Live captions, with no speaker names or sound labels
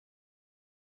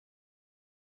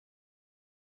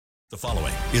The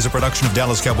following is a production of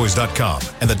DallasCowboys.com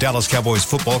and the Dallas Cowboys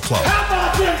Football Club. How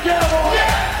about them Cowboys?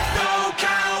 Yeah! Go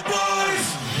Cowboys!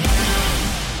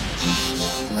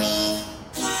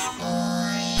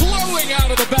 Blowing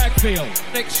out of the backfield,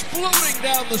 exploding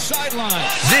down the sideline.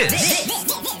 This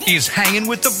is Hangin'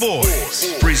 with the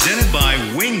Boys, presented by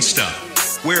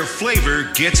Wingstop, where flavor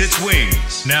gets its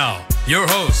wings. Now, your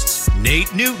hosts,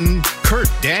 Nate Newton, Kurt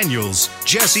Daniels,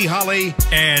 Jesse Holley,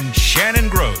 and Shannon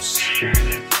Gross.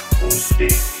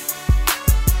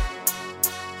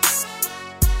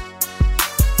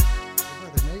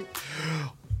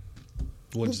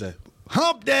 What'd you say?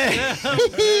 Hump day.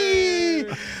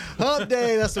 Hump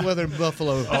day. That's the weather in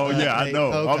Buffalo. Oh, yeah, I know.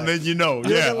 Okay. I'm letting you know.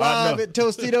 We're Yeah, I live know. at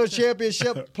Tostitos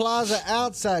Championship Plaza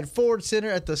outside Ford Center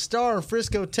at the Star in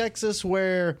Frisco, Texas,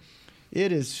 where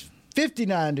it is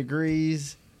 59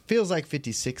 degrees. Feels like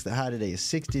 56. The high today is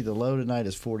 60. The low tonight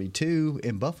is 42.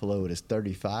 In Buffalo, it is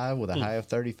 35 with a high of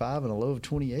 35 and a low of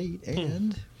 28.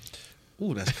 And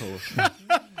Ooh, that's cold.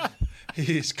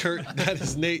 He's Kurt. That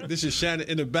is Nate. This is Shannon.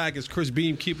 In the back is Chris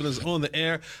Beam keeping us on the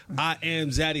air. I am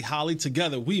Zaddy Holly.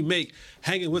 Together, we make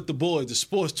Hanging with the Boys, the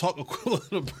sports talk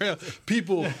equivalent of prayer.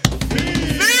 People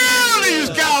Feel these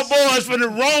Cowboys for the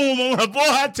Rome on the boy.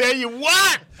 I tell you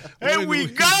what. Here we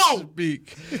go.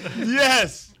 Speak.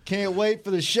 Yes. can't wait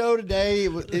for the show today.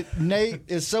 Nate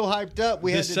is so hyped up.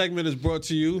 This segment is brought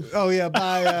to you. Oh, yeah,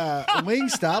 by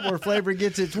Wingstop, where flavor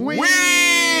gets its wings.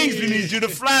 Wings. We need you to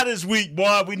fly this week,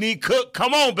 boy. We need Cook.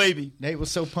 Come on, baby. Nate was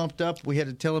so pumped up, we had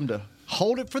to tell him to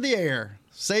hold it for the air.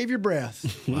 Save your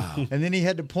breath. Wow. And then he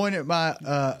had to point at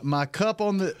my cup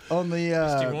on the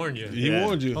He warned you. He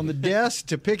warned you. on the desk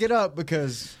to pick it up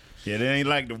because Yeah, they ain't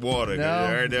like the water.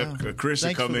 No. Christian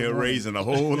Thanks come for the here warning. raising a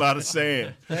whole lot of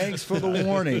sand. thanks for the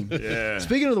warning. Yeah.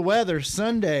 Speaking of the weather,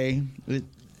 Sunday,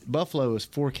 Buffalo is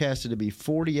forecasted to be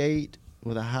 48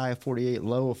 with a high of 48,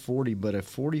 low of 40, but a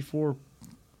 44%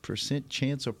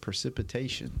 chance of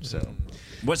precipitation. So,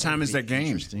 What time is that game?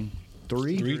 interesting.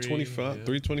 3? 325.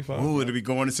 325. Ooh, it'll be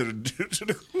going into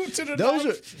the Those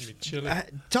are Be chilling.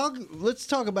 Let's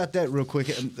talk about that real quick.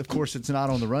 And of course, it's not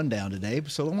on the rundown today,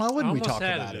 so why wouldn't we Almost talk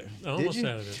added about it. it? Almost Did you?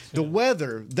 added it, The yeah.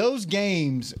 weather, those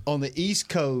games on the East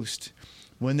Coast,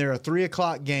 when they're a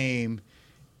 3:00 game,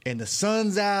 and the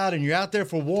sun's out, and you're out there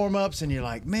for warm-ups, and you're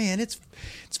like, man, it's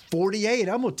 48.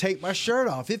 I'm gonna take my shirt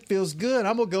off. It feels good.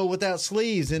 I'm gonna go without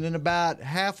sleeves, and then about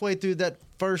halfway through that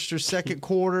first or second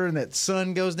quarter, and that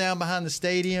sun goes down behind the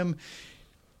stadium,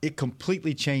 it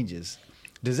completely changes.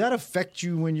 Does that affect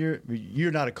you when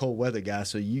you're not a cold weather guy,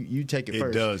 so you take it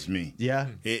first? It does me. Yeah.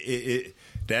 It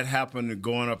that happened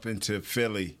going up into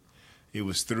Philly. It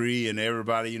was 3, and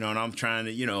everybody, and I'm trying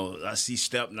to, I see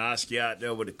Stepnoski out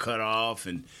there with the cutoff,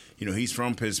 and, he's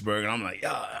from Pittsburgh, and I'm like,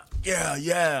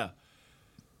 yeah.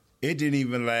 It didn't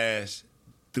even last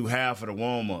through half of the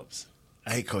warm-ups.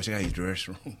 Hey, Coach, I got to use the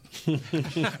restroom.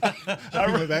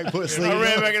 I went back and put sleeves I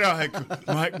ran on. back and I was like,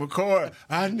 Mike McCoy,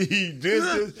 I need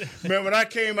this. Man, when I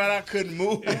came out, I couldn't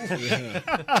move.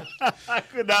 I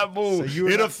could not move. So you were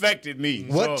it not- affected me.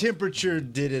 What So, temperature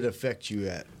did it affect you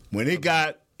at? when it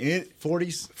got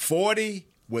 40s? 40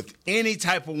 with any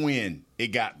type of wind, it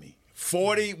got me.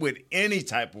 40 with any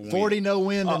type of wind. 40 no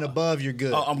wind and above, you're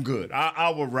good. I'm good. I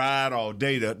will ride all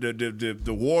day.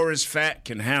 The Warriors fat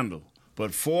can handle.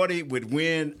 But 40 with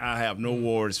wind, I have no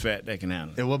Warriors fat that can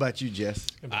handle. And what about you, Jess?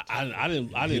 I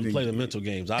didn't play the mental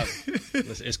games.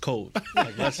 It's cold.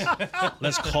 Like,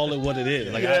 let's call it what it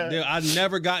is. Like I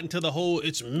never got into the whole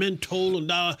it's mental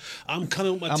and I'm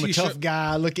coming with my I'm t-shirt. a tough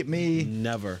guy. Look at me.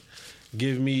 Never.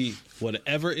 Give me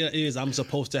whatever it is I'm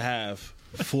supposed to have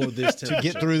for this To temperature.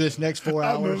 get through this next 4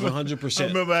 hours. 100%. I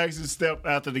remember asking Steph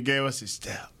after the game, I said,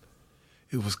 Steph,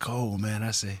 it was cold, man.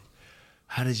 I said,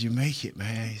 how did you make it,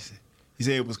 man? He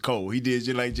said it was cold. He did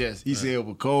just like Jess. He said it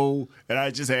was cold, and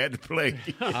I just had to play.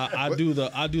 I do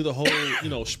the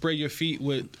whole spray your feet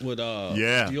with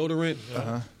deodorant.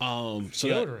 So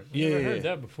Deodorant. Never heard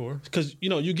that before. Because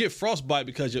you get frostbite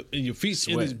because your feet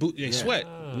in this boot they sweat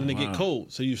and then they get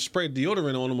cold. So you spray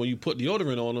deodorant on them or you put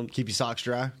deodorant on them, Keep your socks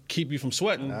dry. keep you from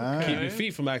sweating, keep your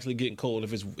feet from actually getting cold.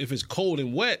 If it's cold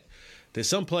and wet, then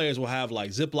some players will have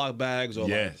like Ziploc bags or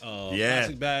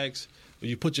plastic bags. Where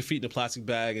you put your feet in a plastic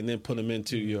bag and then put them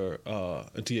into your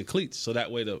cleats, so that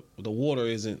way the water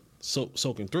isn't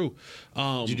soaking through.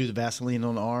 Did you do the Vaseline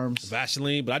on the arms?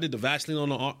 Vaseline, but I did the Vaseline on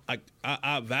the arm.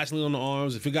 I Vaseline on the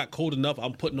arms. If it got cold enough,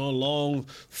 I'm putting on long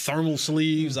thermal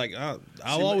sleeves. Like I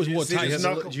always wore tights.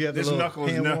 Did you have the little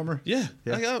hand warmer? Yeah.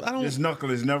 Yeah. Like, I don't. His knuckle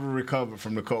has never recovered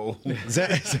from the cold. Is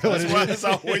that what That's why it's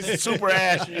always super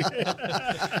ashy.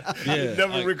 Yeah,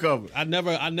 never recovered. I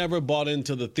never bought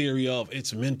into the theory of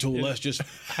it's mental. Let's just.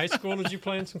 High school, did you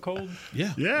play in some cold?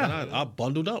 Yeah. Yeah. I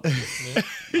bundled up. I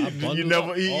bundled You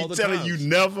never. up He all the telling times. you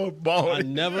never bought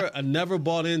it. I never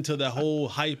bought into the whole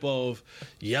hype of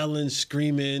yelling,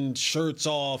 screaming, shirts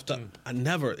off. I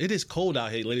never. It is cold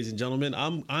out here, ladies and gentlemen.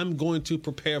 I'm going to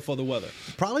prepare for the weather.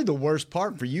 Probably the worst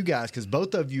part for you guys because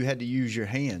both of you had to use your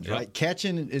hands, Yep. right?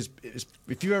 Catching is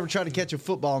if you ever try to catch a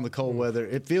football in the cold weather,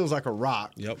 it feels like a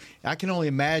rock. Yep. I can only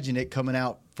imagine it coming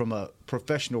out from a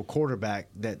professional quarterback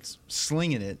that's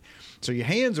slinging it. So your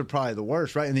hands are probably the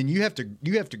worst, right? And then you have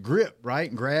to grip, right,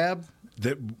 and grab.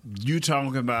 That you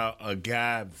talking about a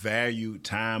guy valued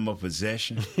time of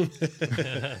possession?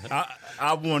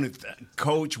 I wanted,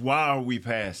 Coach, why are we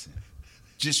passing?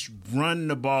 Just run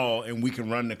the ball and we can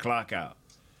run the clock out.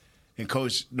 And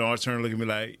Coach North turned to look at me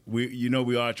like,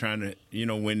 we are trying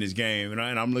to, win this game. And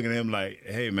I'm looking at him like,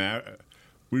 hey, man,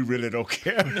 we really don't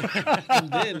care.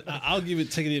 And then I'll take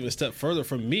it even a step further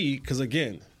from me because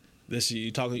again,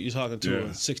 you're talking to a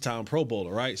 6-time Pro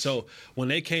Bowler, right? So when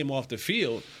they came off the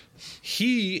field,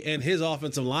 he and his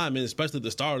offensive linemen, especially the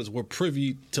starters, were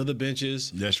privy to the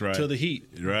benches. That's right. To the heat.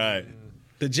 Right.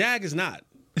 The Jag is not.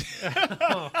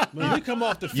 When we come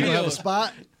off the field, You don't have a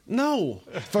spot? no.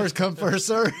 First come, first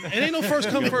serve. It ain't no first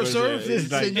come, first serve.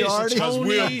 It's like- seniority. It's Tony.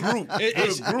 we're a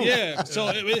group. Yeah. So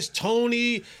it's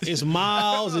Tony, it's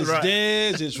Miles, it's Right.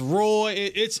 Dez, it's Roy.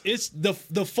 It's the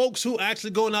folks who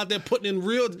actually going out there putting in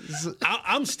real.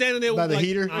 I'm standing there By the like,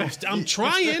 heater? I'm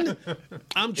trying.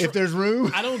 If there's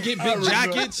room. I don't get big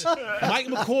jackets. Mike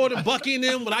McCord and Bucky and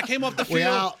them, when I came off the We field,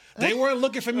 out. they weren't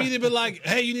looking for me to be like,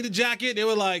 hey, you need a jacket? They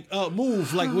were like,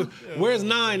 move. Like, where's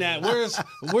 9 at? Where's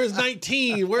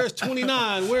 19? Where's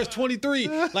 29? Where's 23?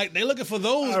 Like, they looking for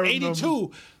those I remember.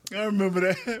 82. I remember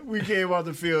that. We came off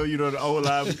the field, the old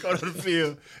line. We go to the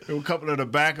field, and a couple of the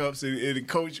backups, and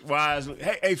Coach Wise,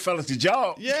 hey, fellas, did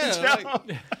y'all? Yeah, Did y'all?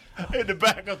 And the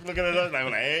backups looking at us like,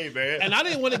 hey, man. And I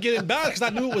didn't want to get embarrassed because I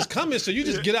knew it was coming, so you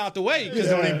just get out the way. Just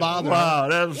don't even bother. Wow,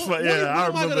 that was fun. Yeah, I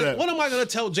remember that. What am I going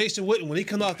to tell Jason Witten when he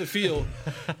comes off the field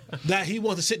that he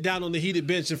wants to sit down on the heated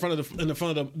bench in front of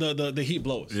the heat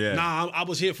blowers? Yeah. Nah, I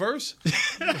was here first.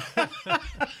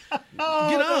 Oh,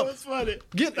 Get that up. was funny.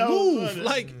 Get move.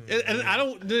 Like, and I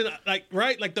don't then like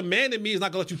right. Like the man in me is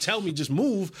not gonna let you tell me just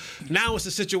move. Now it's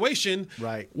a situation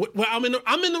Right. where I'm in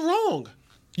the wrong.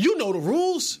 You know the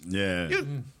rules. Yeah.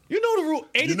 You know the rule.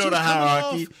 82's know the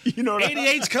hierarchy. Coming off, You know the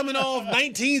 88's coming off.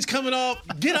 19's coming off.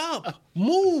 Get up.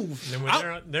 Move. And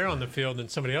when they're on the field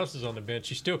and somebody else is on the bench,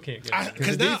 you still can't get it.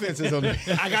 Because The defense is on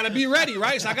the I got to be ready,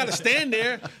 right? So I got to stand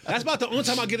there. That's about the only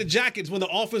time I get a jacket is when the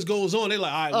offense goes on. They're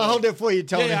like, all right. I'll hold it for you,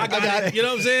 Tony. Yeah, I got it. it. You know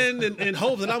what I'm saying? And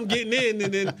hope that I'm getting in,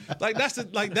 and then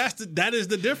that is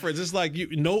the difference. It's like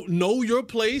you know your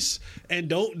place and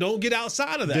don't get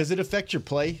outside of that. Does it affect your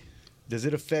play? Does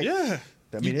it affect? Yeah.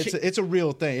 I mean, You it's a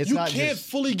real thing. It's you not can't just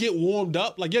fully get warmed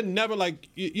up. Like you're never like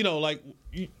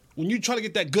when you try to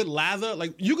get that good lather.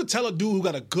 Like you could tell a dude who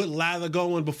got a good lather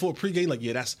going before pregame. Like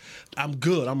I'm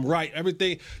good. I'm right.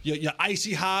 Everything your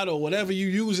icy hot or whatever you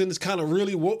using is kind of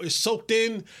really is soaked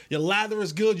in. Your lather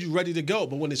is good. You ready to go.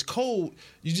 But when it's cold,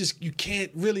 you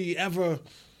can't really ever.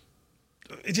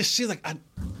 It just seems like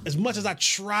as much as I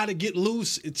try to get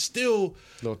loose, it's still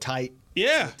a little tight.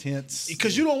 yeah, tense.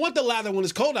 because you don't want the lather when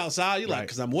it's cold outside. You're like, Right.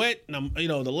 because I'm wet and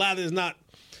the lather is not.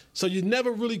 So you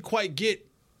never really quite get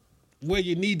where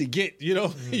you need to get. You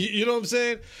know, you know what I'm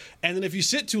saying. And then if you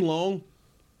sit too long,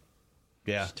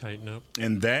 Yeah. Tighten up.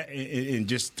 And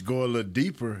just to go a little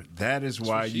deeper, that is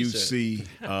why what she you said. see.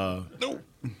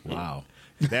 Wow,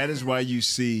 that is why you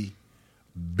see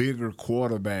bigger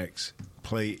quarterbacks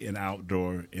play in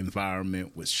outdoor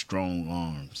environment with strong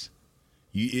arms.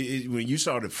 When you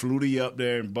saw the Flutie up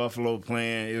there in Buffalo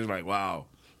playing, it was like, wow,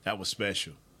 that was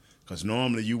special. Because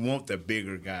normally you want the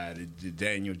bigger guy, the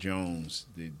Daniel Jones,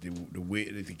 the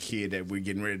kid that we're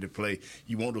getting ready to play.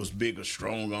 You want those bigger,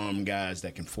 strong arm guys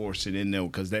that can force it in there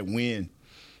because that wind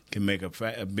can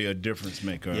be a difference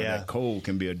maker. Yeah. That cold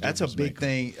can be a difference That's a big maker.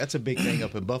 thing. That's a big thing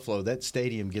up in Buffalo. That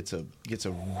stadium gets a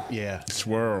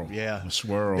Swirl. Yeah. A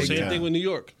swirl. same yeah. thing with New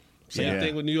York. Same Yeah.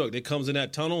 thing with New York. They comes in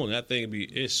that tunnel and that thing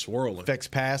it's swirling. affects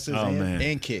passes Oh, man.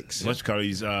 and kicks. Let's call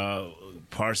these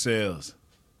Parcells.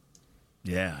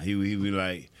 Yeah, he be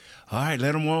like, all right,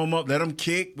 let them warm up, let them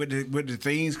kick with the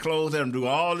things closed, let them do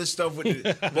all this stuff with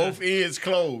both ends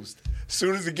closed. As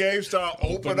soon as the game start,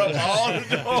 open up all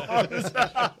the doors.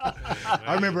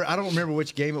 I don't remember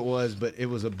which game it was, but it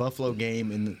was a Buffalo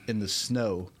game in the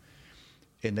snow,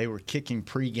 and they were kicking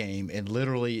pregame, and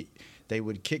literally they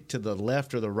would kick to the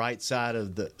left or the right side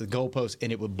of the goalpost,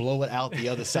 and it would blow it out the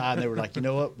other side. And they were like, you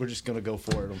know what? We're just going to go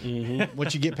for it. Mm-hmm.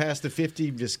 Once you get past the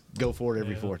 50, just go for it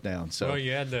every fourth down. So, well,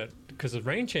 you add that because the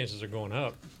rain chances are going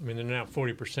up. I mean, they're now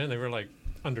 40%. They were like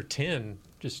under 10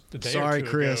 just a day or two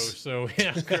Chris. ago. So,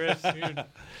 yeah, Chris,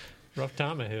 rough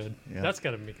time ahead. Yeah. That's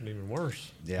got to make it even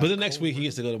worse. yeah. But the next week he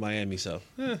gets to go to Miami, so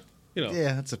yeah,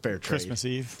 that's a fair trade. Christmas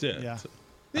Eve. Yeah.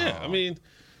 I mean,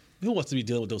 who wants to be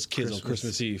dealing with those kids on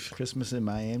Christmas Eve? Christmas in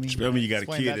Miami. Especially when you got a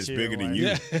Explain kid that that's to bigger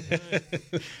your than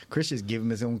you. Chris just give him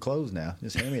his own clothes now.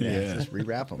 Just hand me that. Yeah. Just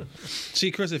rewrap them.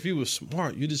 See, Chris, if you were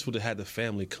smart, you just would have had the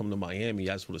family come to Miami.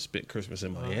 I just would have spent Christmas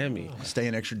in Miami. Stay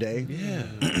an extra day. Yeah.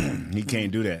 He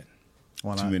can't do that.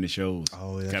 Why Too not? many shows.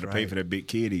 Oh, that's got to pay right. for that big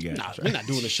kid he got. Nah, we're not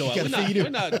doing the show. gotta feed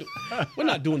him. We're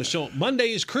not doing the show. Monday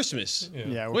is Christmas.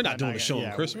 Yeah, We're not doing the show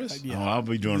on Christmas. Oh, I'll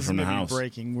be doing it This from is the gonna be house.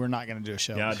 breaking. We're not going to do a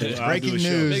show. Yeah, I'll do Breaking a show.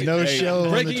 news. No Hey,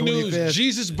 show. Breaking on the news: 25th.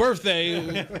 Jesus'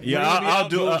 birthday. Yeah, I'll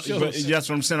do. But But that's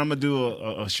what I'm saying. I'm gonna do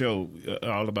a show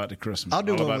all about the Christmas. I'll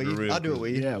do all it about with the you. real I'll do it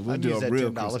with you. Yeah, we'll I'd do use a that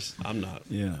real $10. Christmas. I'm not.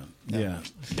 Yeah, yeah.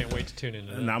 Can't wait to tune in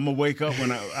to that. And I'm gonna wake up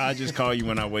when I just call you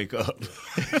when I wake up.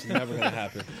 It's never gonna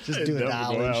happen. Just do a Never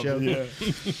dial-in gonna show. happen, yeah.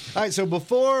 All right, so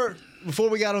before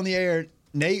we got on the air,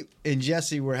 Nate and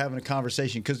Jesse were having a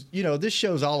conversation because, this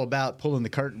show's all about pulling the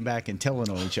curtain back and telling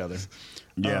on each other.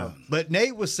 Yeah. But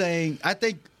Nate was saying, I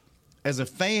think as a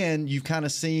fan, you've kind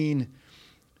of seen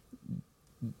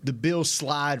the Bills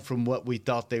slide from what we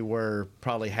thought they were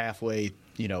probably halfway,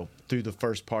 through the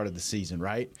first part of the season,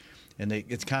 right? And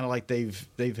it's kind of like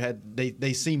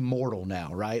they seem mortal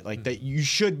now, right? Like you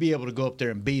should be able to go up there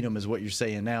and beat them, is what you're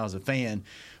saying now as a fan.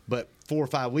 But 4 or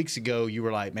 5 weeks ago, you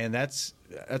were like, man, that's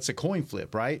a coin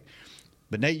flip, right?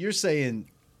 But Nate, you're saying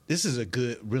this is a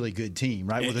really good team,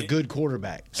 right? With a good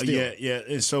quarterback. Still. Yeah.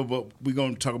 And so, but we're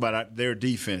gonna talk about their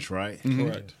defense, right? Mm-hmm.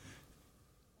 Correct.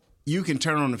 You can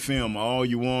turn on the film all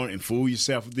you want and fool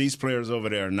yourself. These players over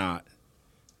there are not.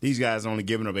 These guys only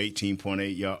giving up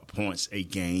 18.8 points a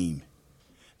game.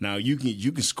 Now you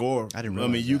can score. I didn't I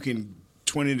mean, realize you that. can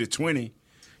 20 to 20.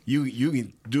 You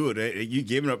can do it. They're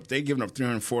giving up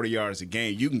 340 yards a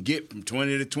game. You can get from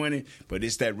 20 to 20, but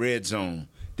it's that red zone.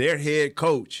 Their head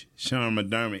coach, Sean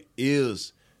McDermott,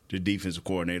 is the defensive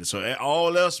coordinator. So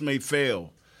all else may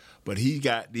fail, but he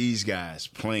got these guys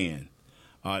playing.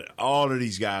 All of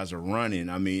these guys are running.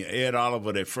 I mean, Ed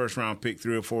Oliver, that first-round pick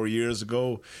 3 or 4 years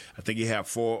ago, I think he had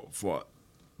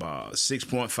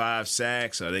 6.5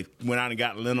 sacks. They went out and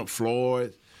got Leonard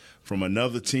Floyd from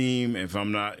another team. If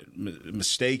I'm not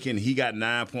mistaken, he got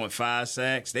 9.5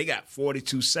 sacks. They got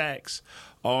 42 sacks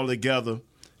all together.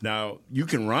 Now, you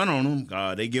can run on them.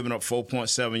 They're giving up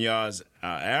 4.7 yards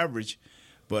average,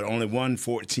 but only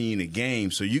 114 a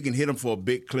game. So you can hit them for a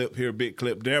big clip here, big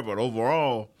clip there. But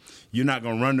overall, you're not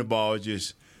going to run the ball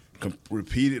just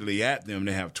repeatedly at them.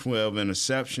 They have 12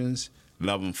 interceptions,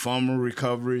 11 fumble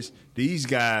recoveries. These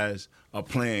guys are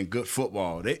playing good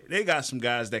football. They got some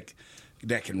guys that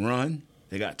can run.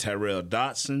 They got Tyrell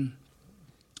Dotson,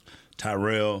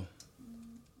 Tyrell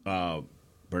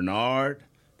Bernard.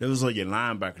 Those are your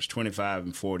linebackers, 25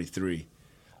 and 43.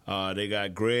 They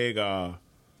got Greg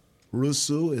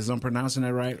Rousseau. Is I'm pronouncing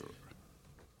that right?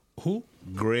 Who?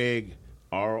 Greg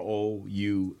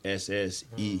Rousse.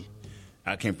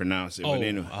 I can't pronounce it, but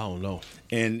anyway. I don't know.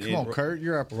 And Come on, Kurt.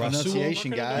 You're a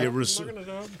pronunciation guy.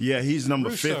 Yeah, yeah, he's number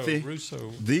 50.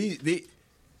 Russo. The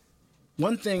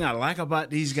one thing I like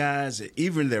about these guys,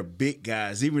 even their big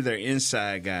guys, even their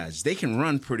inside guys, they can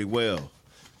run pretty well.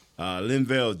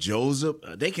 Linval Joseph,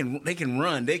 they can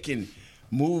run. They can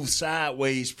move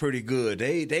sideways pretty good.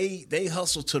 They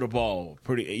hustle to the ball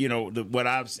pretty. I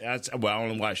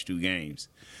only watched 2 games.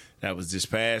 That was this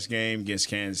past game against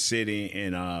Kansas City,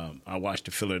 and I watched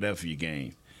the Philadelphia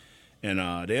game. And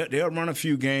they'll run a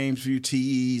few games, few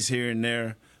TEs here and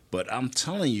there. But I'm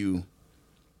telling you,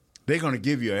 they're going to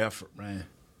give you an effort, man.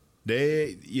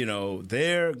 They're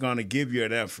going to give you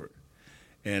an effort.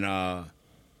 And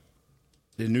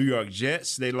the New York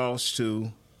Jets, they lost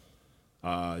to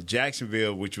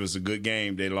Jacksonville, which was a good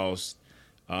game. They lost.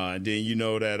 And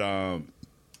then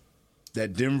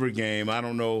that Denver game, I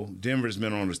don't know. Denver's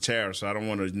been on a tear, so I don't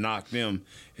want to knock them.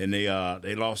 And they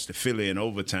lost to Philly in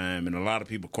overtime, and a lot of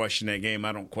people question that game.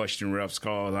 I don't question refs'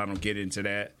 calls. I don't get into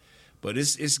that. But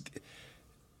it's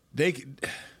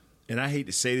and I hate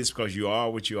to say this because you are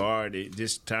what you are at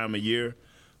this time of year,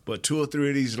 but 2 or 3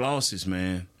 of these losses,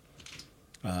 man,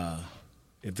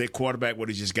 if their quarterback would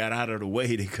have just got out of the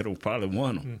way, they could have probably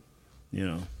won them, you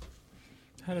know.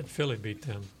 How did Philly beat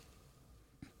them?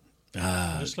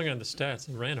 Just looking at the stats,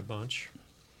 they ran a bunch.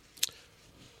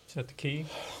 Is that the key?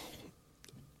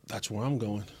 That's where I'm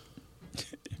going.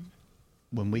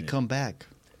 When we come back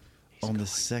on the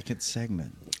second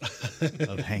segment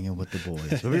of Hanging with the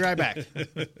Boys. We'll be right back.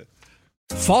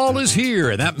 Fall is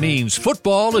here, and that means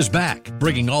football is back,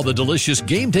 bringing all the delicious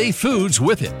game day foods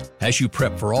with it. As you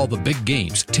prep for all the big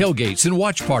games, tailgates, and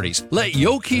watch parties, let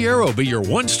Yo Quiero be your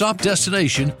one-stop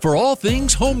destination for all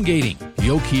things home gating.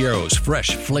 Yo Quiero's fresh,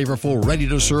 flavorful,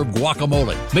 ready-to-serve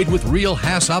guacamole, made with real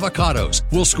Hass avocados,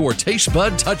 will score taste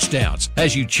bud touchdowns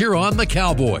as you cheer on the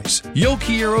Cowboys. Yo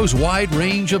Quiero's wide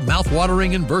range of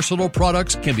mouth-watering and versatile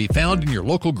products can be found in your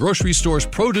local grocery store's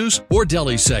produce or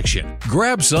deli section.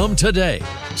 Grab some today.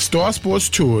 Star Sports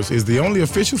Tours is the only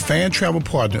official fan travel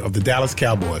partner of the Dallas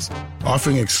Cowboys,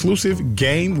 offering exclusive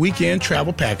game weekend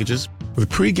travel packages with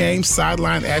pre-game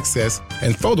sideline access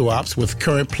and photo ops with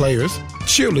current players,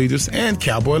 cheerleaders, and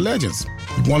Cowboy legends.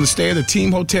 You want to stay at a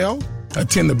team hotel,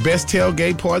 attend the best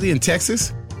tailgate party in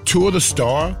Texas, tour the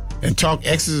Star, and talk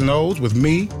X's and O's with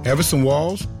me, Everson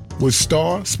Walls? With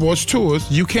Star Sports Tours,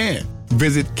 you can.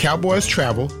 Visit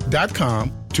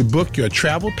cowboystravel.com to book your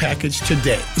travel package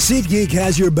today. SeatGeek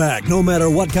has your back no matter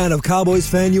what kind of Cowboys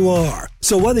fan you are.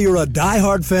 So whether you're a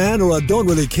diehard fan or a don't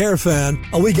really care fan,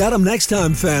 a we got 'em next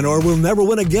time fan or we'll never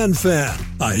win again fan,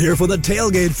 a here for the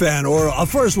tailgate fan or a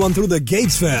first one through the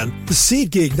gates fan,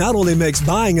 SeatGeek not only makes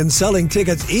buying and selling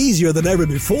tickets easier than ever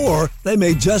before, they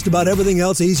made just about everything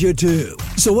else easier too.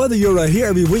 So whether you're a here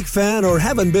every week fan or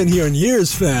haven't been here in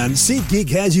years fan, SeatGeek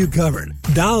has you covered.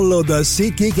 Download the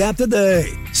SeatGeek app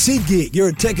today. SeatGeek,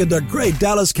 your ticket to great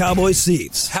Dallas Cowboys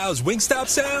seats. How's Wingstop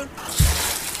sound?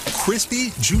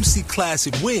 Crispy, juicy,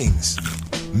 classic wings.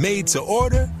 Made to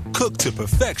order, cooked to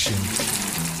perfection.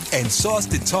 And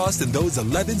sauced and tossed in those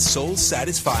 11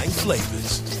 soul-satisfying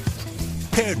flavors.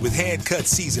 Paired with hand-cut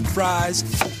seasoned fries,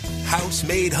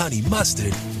 house-made honey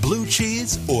mustard, blue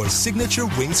cheese, or signature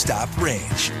Wingstop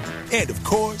ranch. And, of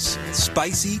course,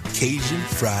 spicy Cajun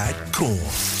fried corn.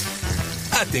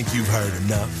 I think you've heard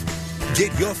enough.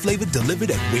 Get your flavor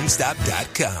delivered at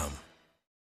wingstop.com.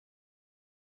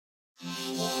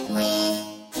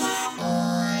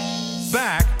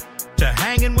 Back to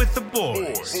Hanging with the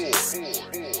Boys.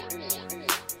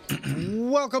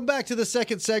 Welcome back to the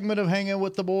second segment of Hanging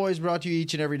with the Boys, brought to you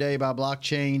each and every day by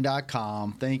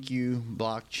blockchain.com. Thank you,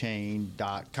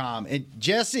 blockchain.com. And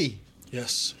Jesse.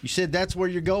 Yes. You said that's where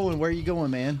you're going. Where are you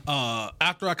going, man?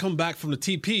 After I come back from the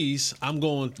TPs, I'm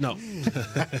going. No.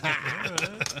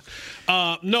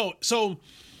 No. So,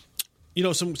 you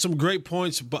know, some great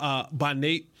points by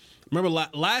Nate. Remember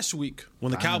last week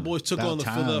when the Cowboys took on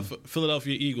the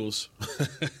Philadelphia Eagles,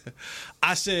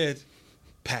 I said,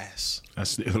 pass. I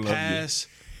still love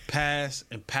Pass,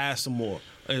 and pass some more.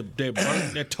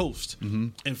 They're toast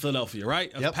in Philadelphia, right?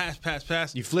 Yep.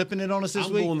 Pass. You flipping it on us this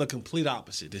I'm week? going the complete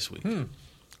opposite this week.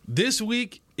 This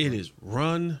week, it is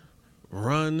run,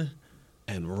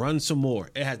 and run some more.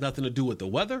 It has nothing to do with the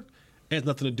weather. It has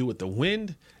nothing to do with the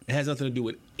wind. It has nothing to do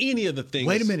with any of the things.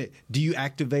 Wait a minute. Do you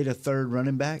activate a third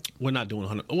running back? We're not doing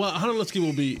 100. Well, 100 let's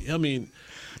will be, I mean.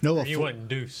 No, You wouldn't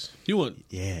deuce. You wouldn't.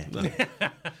 Yeah. No.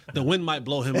 The wind might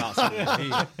blow him out.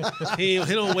 He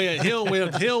don't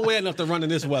weigh enough to run in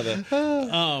this weather.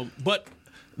 But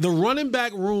the running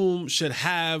back room should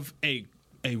have a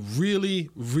really,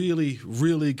 really,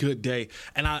 really good day.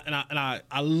 And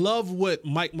I love what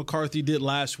Mike McCarthy did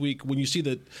last week when you see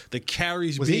the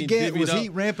carries being divvied up. Was he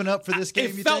ramping up for this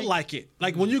game? It felt like it.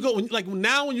 Like when you go,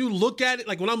 now when you look at it,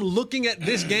 like when I'm looking at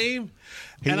this game,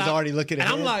 he was already looking at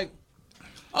it. And I'm like,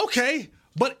 okay.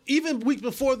 But even weeks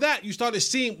before that, you started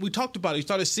seeing. We talked about it. You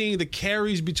started seeing the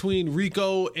carries between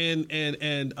Rico and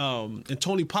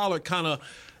Tony Pollard. Kind of,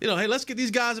 hey, let's get these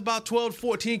guys about 12,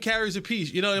 14 carries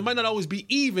apiece. It might not always be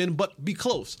even, but be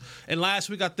close. And last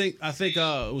week, I think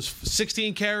it was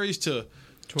 16 carries to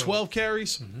 12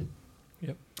 carries. Mm-hmm.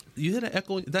 Yep. You hear that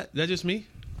echo? That just me?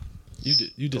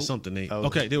 You did something, Nate. Oh.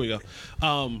 Okay, there we go.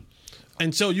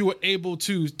 And so you were able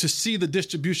to see the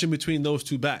distribution between those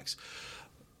two backs.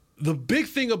 The big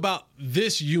thing about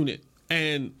this unit,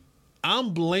 and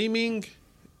I'm blaming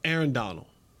Aaron Donald.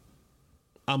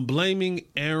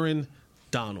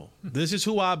 This is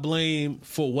who I blame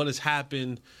for what has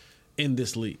happened in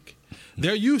this league.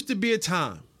 There used to be a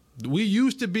time, we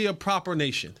used to be a proper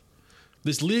nation,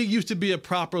 This league used to be a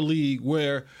proper league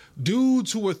where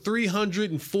dudes who were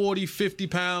 340, 50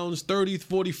 pounds, 30,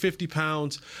 40, 50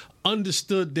 pounds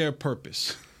understood their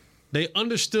purpose. They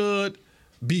understood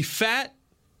be fat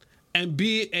and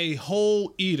be a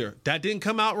whole eater. That didn't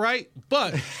come out right,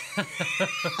 but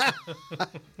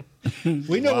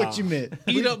we know what you meant.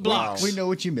 Eat up blocks. We know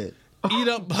what you meant. Eat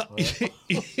up,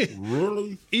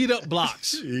 Really? eat up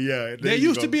blocks. Yeah. There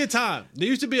used to be a time. There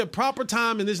used to be a proper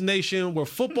time in this nation where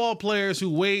football players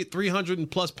who weighed 300 and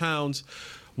plus pounds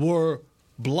were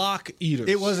block eaters.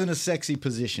 It wasn't a sexy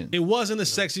position. It wasn't a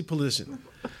sexy position.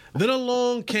 Then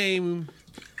along came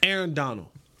Aaron Donald,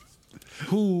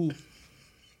 who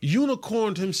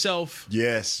unicorned himself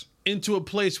into a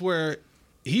place where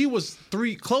he was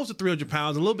close to 300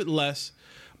 pounds, a little bit less,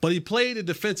 but he played a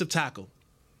defensive tackle.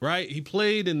 Right, he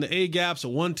played in the A gaps, a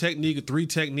one technique, a three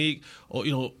technique,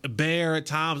 or a bear at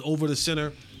times over the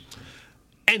center,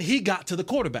 and he got to the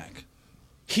quarterback.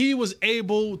 He was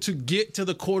able to get to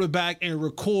the quarterback and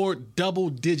record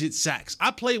double-digit sacks. I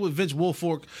played with Vince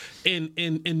Wilfork in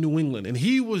New England, and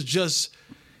he was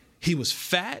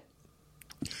fat.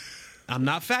 I'm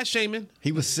not fat shaming.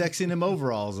 He was sexy in them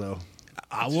overalls, though.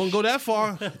 I won't go that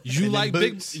far. You like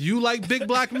big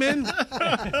black men?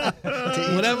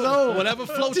 Whatever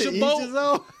floats your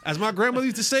boat. As my grandmother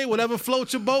used to say, whatever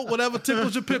floats your boat, whatever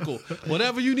tickles your pickle.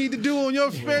 Whatever you need to do on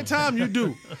your spare time, you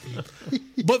do.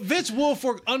 But Vince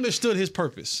Wilfork understood his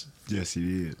purpose. Yes,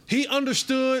 he did. He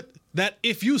understood that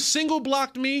if you single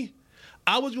blocked me,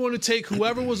 I was going to take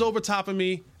whoever was over top of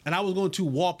me and I was going to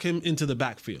walk him into the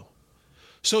backfield.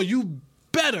 So you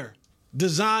better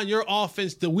design your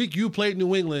offense the week you played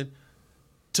New England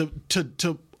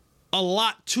to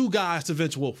allot two guys to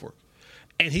Vince Wilfork.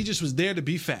 And he just was there to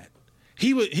be fat.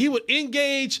 He would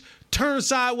engage, turn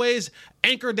sideways,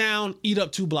 anchor down, eat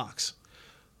up two blocks.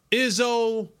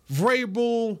 Izzo,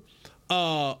 Vrabel,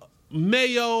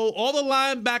 Mayo, all the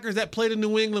linebackers that played in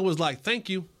New England was like, thank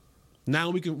you.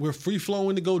 Now we're free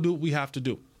flowing to go do what we have to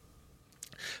do.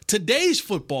 Today's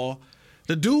football,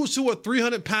 the dudes who are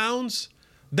 300 pounds,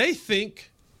 they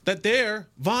think that they're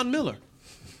Von Miller.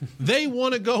 They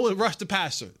want to go and rush the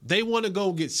passer. They want to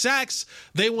go get sacks.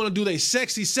 They want to do their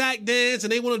sexy sack dance,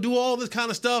 and they want to do all this kind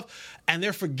of stuff, and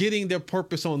they're forgetting their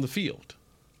purpose on the field.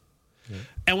 Yeah.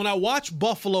 And when I watch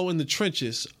Buffalo in the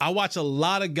trenches, I watch a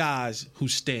lot of guys who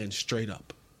stand straight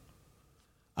up.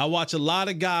 I watch a lot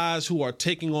of guys who are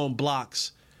taking on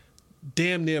blocks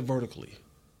damn near vertically.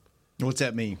 What's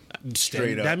that mean?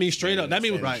 Straight up. That means straight up. That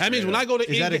means when I go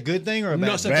to Is that a good thing or a bad thing?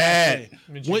 No, it's a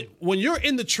bad thing. When you're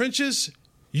in the trenches,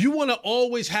 you want to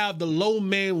always have the low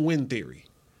man win theory.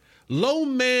 Low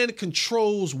man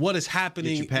controls what is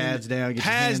happening. Get your pads down. Get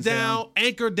pads your hands down.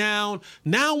 Anchor down.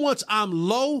 Now once I'm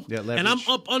low and I'm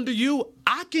up under you,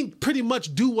 I can pretty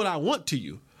much do what I want to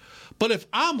you. But if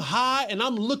I'm high and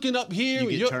I'm looking up here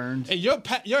and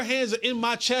your hands are in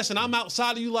my chest and I'm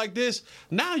outside of you like this,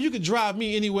 now you can drive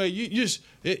me anywhere. You just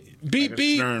beep,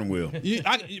 beep. Steering wheel.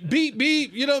 Beep,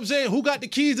 beep. You know what I'm saying? Who got the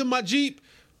keys to my Jeep?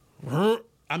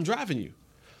 I'm driving you.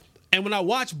 And when I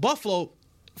watched Buffalo,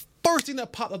 first thing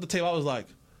that popped up the table, I was like,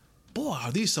 boy,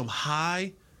 are these some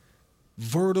high,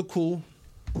 vertical,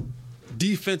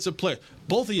 defensive players.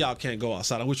 Both of y'all can't go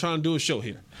outside. We're trying to do a show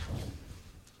here.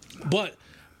 But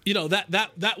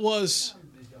that was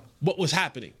what was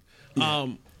happening. Yeah.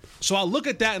 So I look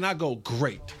at that and I go,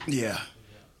 great. Yeah.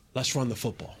 Let's run the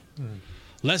football.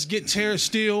 Let's get Terrence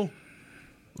Steele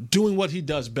doing what he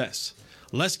does best.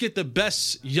 Let's get the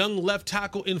best young left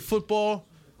tackle in football,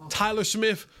 Tyler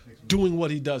Smith, doing what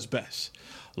he does best.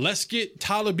 Let's get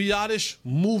Tyler Biadasz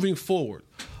moving forward.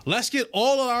 Let's get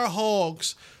all of our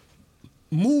hogs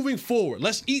moving forward.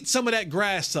 Let's eat some of that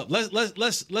grass up.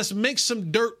 Let's make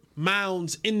some dirt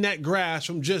mounds in that grass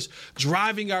from just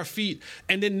driving our feet,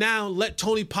 and then now let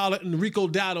Tony Pollard and Rico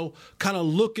Dowdle kind of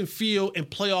look and feel and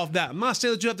play off that. I'm not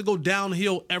saying that you have to go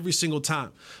downhill every single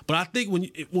time, but I think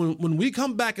when we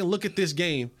come back and look at this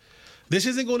game, this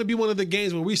isn't going to be one of the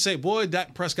games where we say, boy,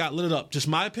 Dak Prescott lit it up. Just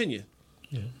my opinion.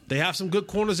 Yeah. They have some good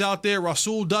corners out there.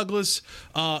 Rasul Douglas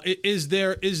is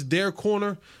their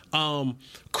corner.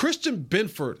 Christian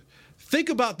Benford, think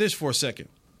about this for a second.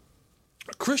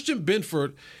 Christian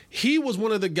Benford, he was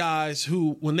one of the guys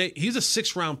who, he's a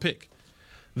 6th round pick.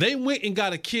 They went and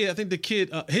got a kid. I think the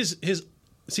kid,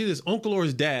 his uncle or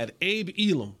his dad, Abe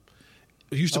Elam,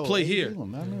 who used to play here.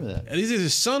 Elam, I remember that. And either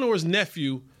his son or his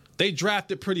nephew, they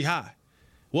drafted pretty high.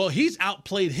 Well, he's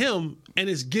outplayed him and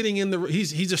is getting in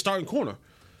he's a starting corner.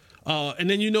 And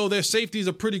then their safeties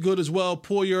are pretty good as well,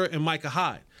 Poyer and Micah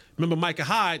Hyde. Remember Micah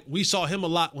Hyde, we saw him a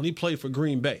lot when he played for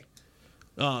Green Bay.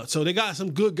 So they got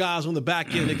some good guys on the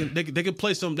back end. They can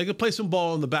play some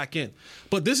ball on the back end.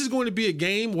 But this is going to be a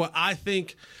game where I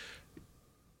think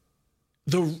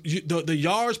the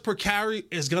yards per carry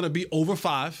is going to be over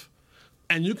 5.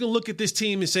 And you can look at this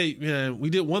team and say, we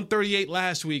did 138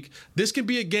 last week. This can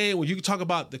be a game where you can talk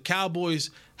about the Cowboys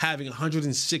having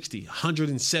 160,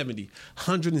 170,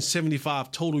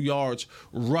 175 total yards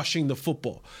rushing the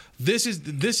football. This is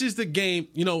the game.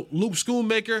 Luke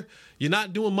Schoonmaker, you're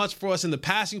not doing much for us in the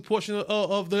passing portion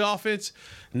of the offense.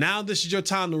 Now this is your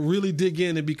time to really dig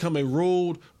in and become a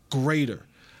road grader.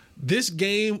 This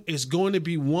game is going to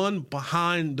be won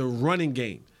behind the running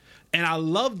game. And I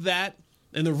love that.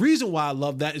 And the reason why I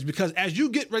love that is because as you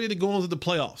get ready to go into the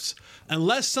playoffs,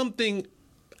 unless something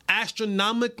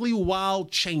astronomically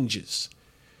wild changes,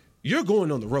 you're going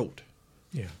on the road.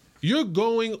 Yeah. You're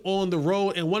going on the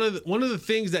road. And one of the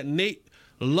things that Nate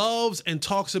loves and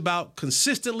talks about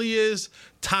consistently is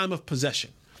time of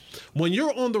possession. When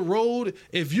you're on the road,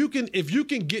 if you can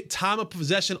get time of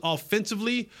possession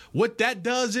offensively, what that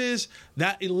does is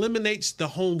that eliminates the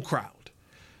home crowd.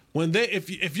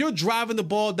 If you're driving the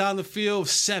ball down the field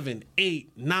 7,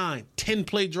 8, 9, 10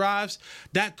 play drives,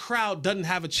 that crowd doesn't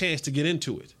have a chance to get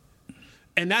into it.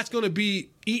 And that's going to be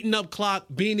eating up clock,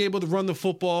 being able to run the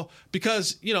football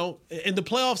because, in the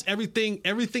playoffs,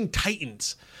 everything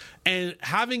tightens. And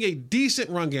having a decent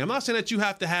run game, I'm not saying that you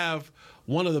have to have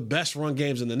one of the best run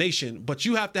games in the nation, but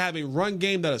you have to have a run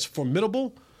game that is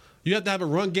formidable. You have to have a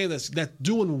run game that's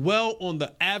doing well on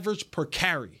the average per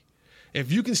carry. If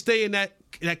you can stay in that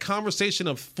conversation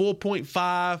of 4.5,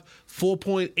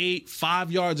 4.8,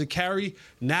 5 yards a carry,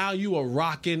 now you are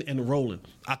rocking and rolling.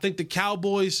 I think the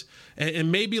Cowboys, and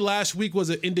maybe last week was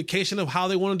an indication of how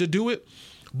they wanted to do it,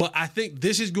 but I think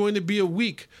this is going to be a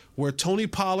week where Tony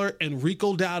Pollard and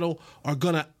Rico Dowdle are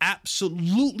going to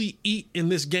absolutely eat in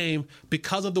this game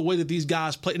because of the way that these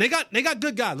guys play. And they got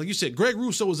good guys. Like you said, Greg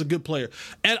Russo is a good player.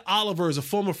 Ed Oliver is a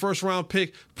former first-round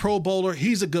pick, Pro Bowler.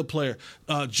 He's a good player.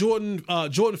 Jordan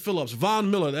Phillips,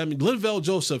 Von Miller, Linval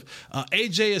Joseph,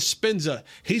 AJ Espinza.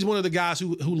 He's one of the guys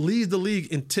who leads the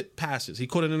league in tip passes. He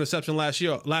caught an interception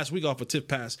last week off a tip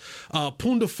pass.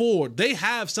 Punda Ford. They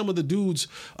have some of the dudes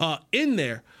in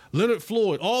there. Leonard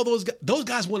Floyd, all those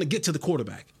guys want to get to the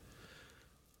quarterback.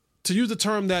 To use the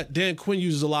term that Dan Quinn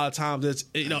uses a lot of times,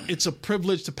 it's a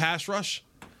privilege to pass rush.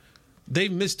 They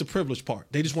missed the privilege part.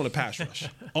 They just want to pass rush.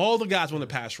 All the guys want to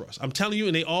pass rush. I'm telling you,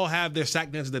 and they all have their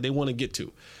sack dances that they want to get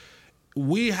to.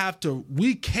 We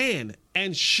can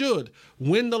and should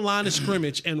win the line of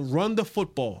scrimmage and run the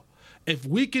football. If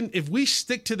we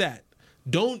stick to that,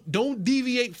 Don't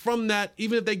deviate from that,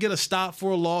 even if they get a stop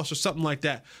for a loss or something like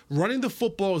that. Running the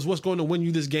football is what's going to win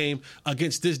you this game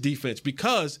against this defense,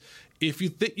 because if you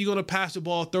think you're going to pass the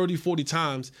ball 30, 40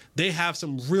 times, they have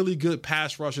some really good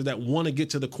pass rushers that want to get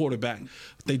to the quarterback.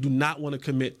 They do not want to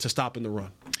commit to stopping the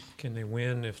run. Can they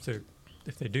win if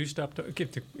they do stop?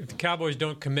 If the Cowboys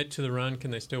don't commit to the run, can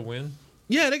they still win?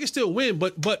 Yeah, they can still win,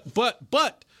 but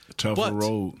tougher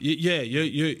road. Yeah,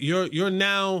 you're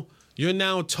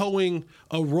now towing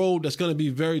a road that's going to be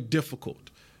very difficult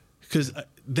because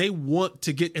they want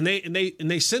to get and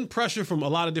they send pressure from a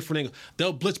lot of different angles.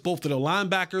 They'll blitz both of their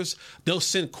linebackers. They'll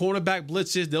send cornerback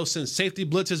blitzes. They'll send safety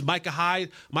blitzes. Micah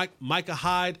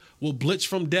Hyde will blitz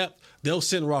from depth. They'll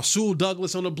send Rasul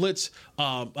Douglas on a blitz.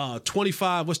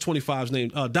 25, what's 25's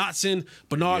name? Dotson,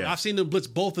 Bernard. Yeah. I've seen them blitz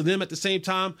both of them at the same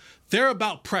time. They're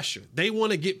about pressure. They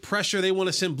want to get pressure. They want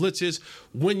to send blitzes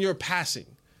when you're passing.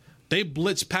 They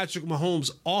blitz Patrick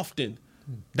Mahomes often.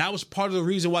 That was part of the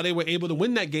reason why they were able to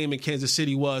win that game in Kansas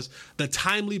City was the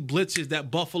timely blitzes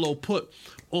that Buffalo put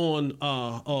on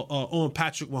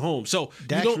Patrick Mahomes. So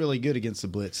Dak's really good against the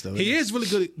blitz, though. He is really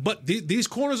good, but these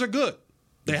corners are good.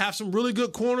 They have some really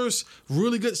good corners,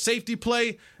 really good safety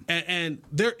play, and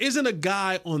there isn't a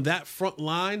guy on that front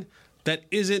line that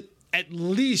isn't at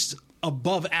least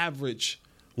above average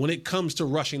when it comes to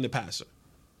rushing the passer.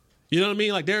 You know what I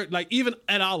mean? Like they're like even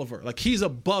Ed Oliver, like he's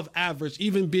above average,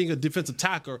 even being a defensive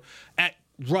tackler at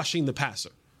rushing the passer,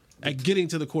 at getting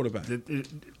to the quarterback.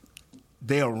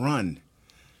 They'll run.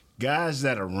 Guys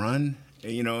that'll run,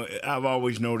 I've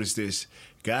always noticed this.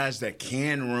 Guys that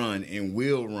can run and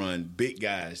will run, big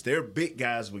guys. Their big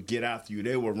guys will get after you.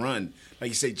 They will run. Like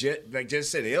you say, like Jess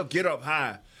said, they'll get up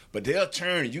high, but they'll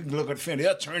turn. You can look at the fence.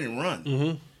 They'll turn and run.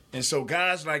 Mm-hmm. And so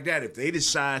guys like that, if they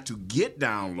decide to get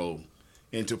down low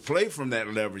and to play from that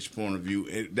leverage point of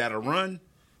view, that'll run,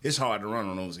 it's hard to run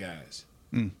on those guys.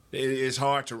 Mm. It's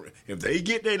hard to – if they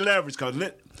get their leverage, because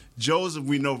Joseph,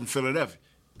 we know from Philadelphia,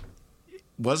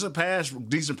 was a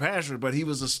decent passer, but he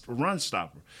was a run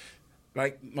stopper.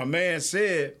 Like my man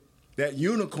said, that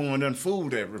unicorn done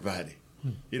fooled everybody.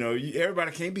 You know,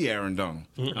 everybody can't be Aaron Donald.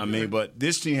 I mean, but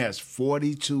this team has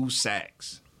 42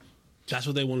 sacks. That's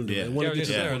what they want to do. Yeah. They want to get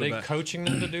to the Are they quarterback. coaching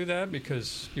them to do that?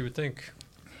 Because you would think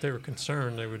if they were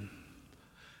concerned, they would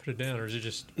put it down, or is it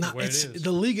just the way it it's is?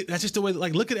 the league. That's just the way.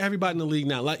 Like, look at everybody in the league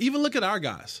now. Like, even look at our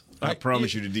guys. I Right?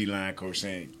 promise you, the D-line coach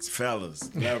saying, fellas,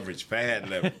 leverage, pad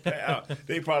level.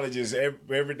 They probably just,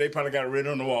 they probably got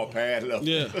written on the wall, pad level.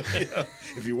 Yeah.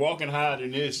 If you're walking higher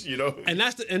than this, you know. And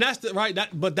that's the right.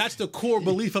 But that's the core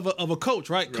belief of a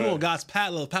coach, right? Come on, guys,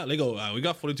 pad level, pad. They go, we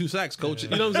got 42 sacks, coach. You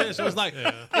know what I'm saying? So it's like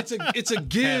it's a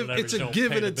give, it's a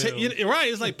give and a take.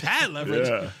 Right? It's like pad leverage.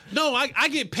 Yeah. No, I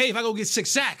get paid if I go get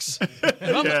 6 sacks.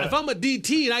 If I'm a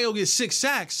DT and I go get 6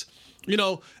 sacks, you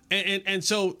know. And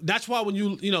so that's why when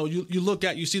you look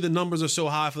at, you see the numbers are so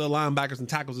high for the linebackers and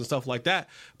tackles and stuff like that,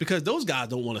 because those guys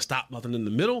don't want to stop nothing in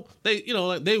the middle.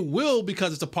 They will,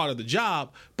 because it's a part of the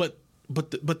job. But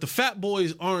the fat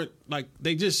boys aren't, like,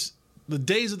 they just, the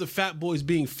days of the fat boys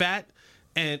being fat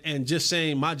and just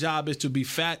saying my job is to be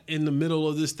fat in the middle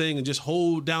of this thing and just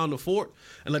hold down the fort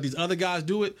and let these other guys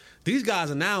do it. These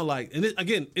guys are now like, and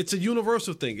again, it's a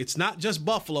universal thing. It's not just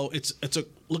Buffalo. It's a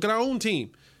look at our own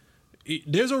team.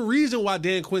 There's a reason why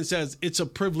Dan Quinn says it's a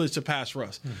privilege to pass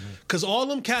rush, because all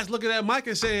them cats looking at Mike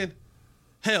and saying,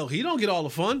 "Hell, he don't get all the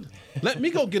fun. Let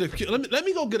me go get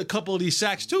a couple of these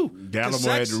sacks too."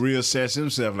 Gallimore had to reassess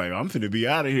himself. Like, I'm finna be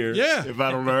out of here. Yeah. If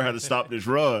I don't learn how to stop this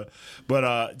run.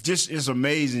 But just it's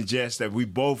amazing, Jess, that we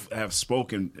both have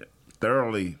spoken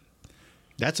thoroughly.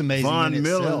 That's amazing Von in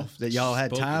Miller itself that y'all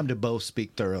had time to both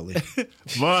speak thoroughly.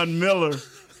 Von Miller,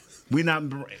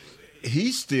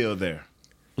 he's still there.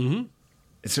 Mm-hmm.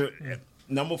 So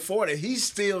number 40, he's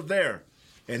still there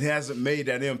and hasn't made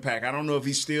that impact. I don't know if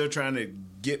he's still trying to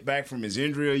get back from his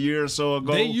injury a year or so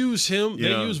ago. They use him. You They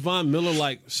know. use Von Miller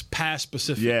like pass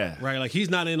specific. Yeah. Right. Like, he's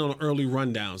not in on early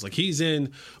rundowns. Like, he's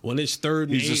in when it's third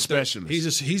and He's a 8.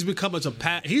 specialist. He's become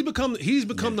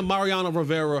the Mariano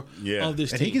Rivera of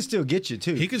this And team. he can still get you,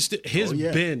 too. He can his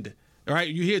yeah. bend. All right,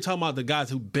 you hear talking about the guys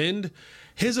who bend.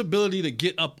 His ability to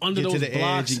get up under Get to those the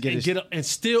blocks edge and get up and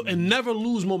still and never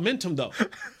lose momentum, though.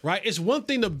 Right? It's one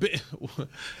thing to bend.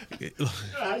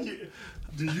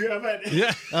 Did you have that?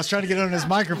 Yeah. I was trying to get on his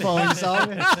microphone. You saw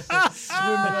me?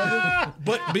 Swimming under.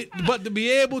 But to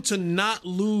be able to not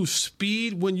lose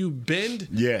speed when you bend,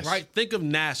 Yes. right? Think of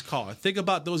NASCAR. Think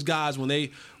about those guys when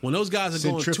those guys are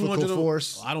going Centrifugal 200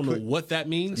 force. I don't know what that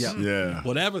means. Yeah. Yeah.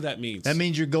 Whatever that means. That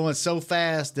means you're going so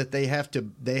fast that they have to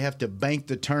bank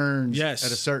the turns Yes.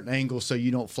 at a certain angle so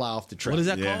you don't fly off the track. What is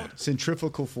that Yeah. called?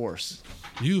 Centrifugal force.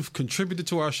 You've contributed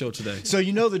to our show today. So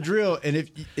you know the drill, and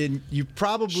you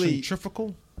probably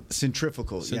Centrifugal?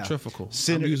 centrifugal. Centrifugal. Yeah.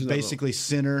 Center, I'm using that basically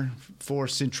center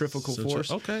force, centrifugal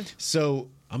force. Okay. So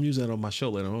I'm using that on my show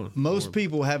later on. most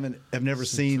people have never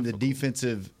seen the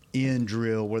defensive end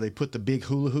drill where they put the big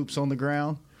hula hoops on the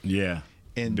ground. Yeah.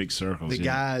 And big circles. The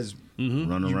guys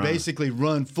run you around. basically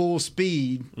run full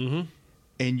speed,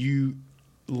 and you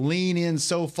lean in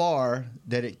so far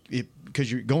that it because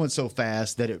you're going so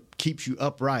fast that it keeps you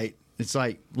upright. It's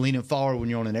like leaning forward when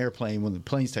you're on an airplane when the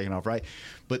plane's taking off, right?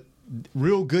 But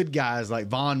real good guys like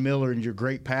Von Miller and your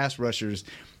great pass rushers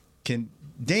can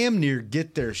damn near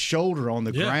get their shoulder on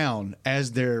the ground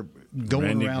as they're going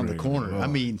Randy around the Gregory. corner. I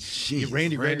mean,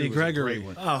 Randy Gregory was a great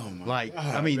one. Oh my! Like,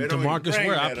 God. I mean, They don't even DeMarcus bring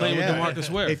Ware. I that played with up. DeMarcus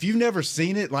Ware. If you've never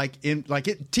seen it,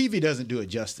 TV doesn't do it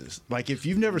justice. Like, if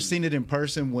you've never seen it in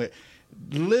person, with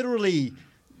literally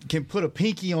can put a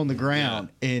pinky on the ground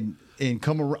and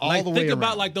come all Like, the way think around.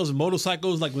 about like those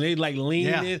motorcycles, like when they like lean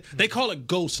Yeah. in. They call it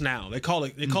ghost now. They call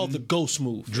it the ghost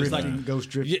move. It's Drifting, like, ghost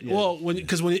drift. Yeah, Yeah. Well,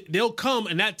 because when they'll come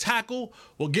and that tackle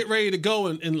will get ready to go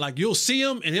and like you'll see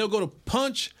him and he'll go to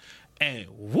punch and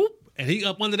whoop and he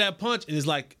up under that punch and it's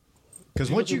like because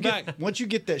he once you looking get once you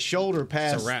get that shoulder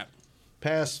past it's a wrap.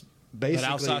 past basically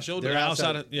outside shoulder, they're that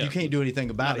outside, yeah. you can't do anything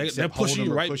about it They'll except push hold you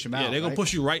them or right. push them Yeah, out. they're gonna right?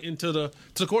 push you right into the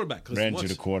quarterback. 'Cause Right into once-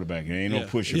 the quarterback. There ain't Yeah. no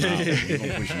push him out. They're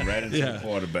gonna push him right into Yeah. the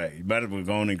quarterback. You better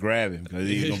go on and grab him because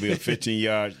he's gonna be a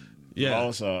 15-yard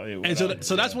loss. And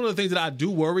so that's one of the things that I do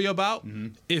worry about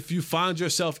if you find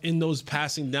yourself in those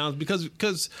passing downs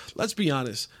because let's be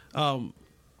honest,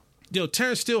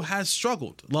 Terrence Steele has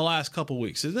struggled the last couple of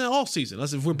weeks, and all season.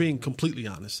 If we're being completely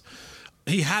honest,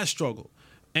 he has struggled,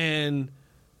 and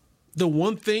the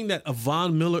one thing that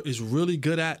Von Miller is really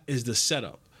good at is the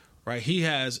setup, right?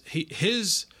 His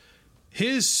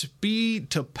speed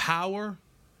to power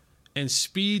and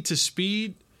speed to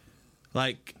speed,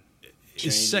 like,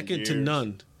 is second to gears.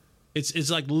 none. It's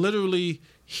like literally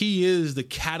he is the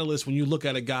catalyst when you look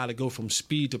at a guy to go from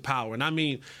speed to power, and I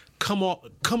mean come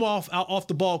off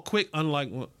the ball quick.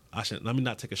 Unlike Let me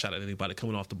not take a shot at anybody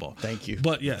coming off the ball. Thank you.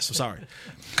 But yes, I'm sorry.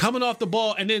 Coming off the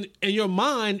ball, and then in your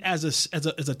mind as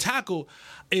a tackle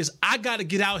is I got to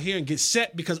get out here and get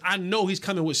set because I know he's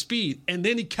coming with speed. And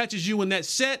then he catches you in that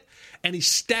set and he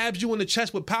stabs you in the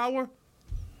chest with power.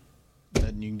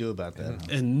 Nothing you can do about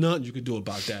that. And nothing you can do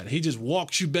about that. He just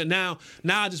walks you back. Now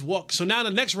I just walk. So now the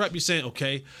next rep you're saying,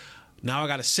 okay, now I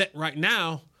got to set right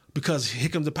now because here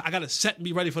comes I got to set and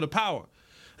be ready for the power.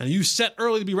 And you set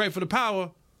early to be ready for the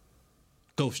power,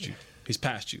 ghost you. He's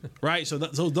past you, right? So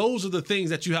those are the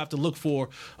things that you have to look for,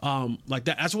 like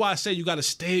that. That's why I say you got to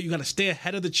stay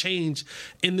ahead of the change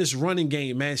in this running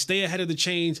game, man. Stay ahead of the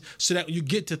change so that you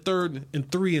get to 3rd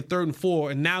and 3 and 3rd and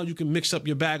 4, and now you can mix up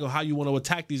your bag on how you want to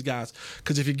attack these guys.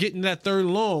 Because if you're getting that 3rd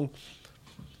and long,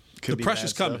 the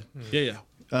pressure's coming. Yeah.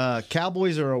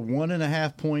 Cowboys are a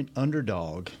 1.5 point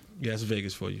underdog. Yeah, it's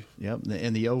Vegas for you. Yep,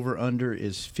 and the over-under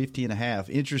is 50.5.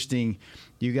 Interesting,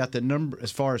 you got the number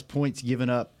as far as points given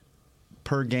up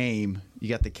per game. You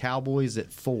got the Cowboys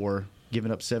at 4,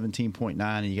 giving up 17.9,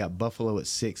 and you got Buffalo at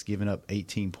 6, giving up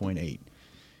 18.8.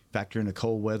 Factor in a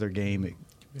cold weather game, it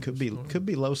could be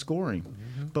low scoring,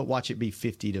 but watch it be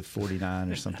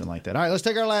 50-49 or something like that. All right, let's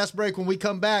take our last break. When we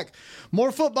come back,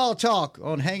 more football talk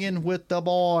on Hanging with the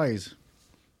Boys.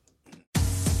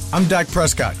 I'm Dak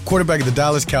Prescott, quarterback of the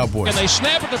Dallas Cowboys. And they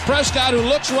snap it to Prescott, who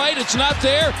looks right. It's not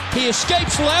there. He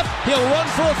escapes left. He'll run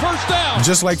for a first down.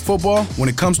 Just like football, when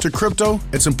it comes to crypto,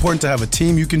 it's important to have a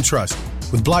team you can trust.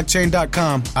 With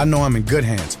blockchain.com, I know I'm in good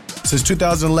hands. Since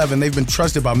 2011, they've been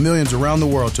trusted by millions around the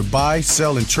world to buy,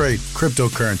 sell, and trade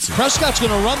cryptocurrency. Prescott's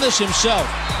going to run this himself.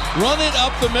 Run it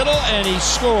up the middle, and he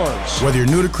scores. Whether you're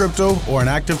new to crypto or an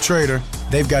active trader,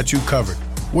 they've got you covered.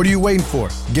 What are you waiting for?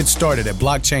 Get started at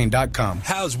blockchain.com.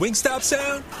 How's Wingstop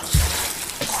sound?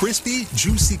 Crispy,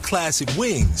 juicy classic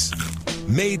wings.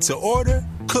 Made to order,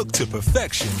 cooked to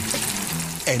perfection.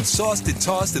 And sauced and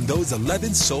tossed in those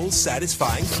 11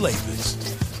 soul-satisfying flavors.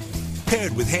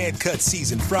 Paired with hand-cut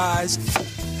seasoned fries,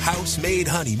 house-made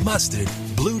honey mustard,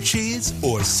 blue cheese,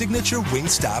 or signature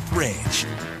Wingstop ranch.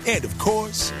 And, of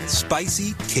course,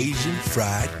 spicy Cajun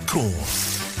fried corn.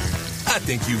 I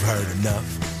think you've heard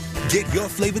enough. Get your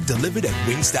flavor delivered at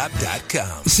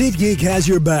wingstop.com. SeatGeek has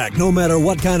your back no matter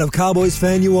what kind of Cowboys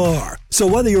fan you are. So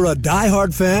whether you're a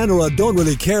diehard fan or a don't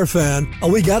really care fan, a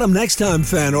we got 'em next time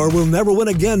fan or we'll never win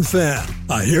again fan,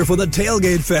 a here for the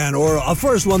tailgate fan or a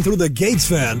first one through the gates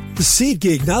fan,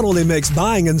 SeatGeek not only makes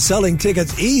buying and selling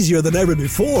tickets easier than ever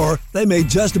before, they make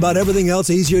just about everything else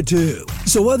easier too.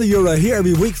 So whether you're a here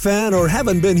every week fan or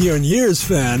haven't been here in years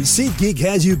fan, SeatGeek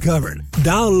has you covered.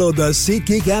 Download the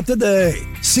SeatGeek app today.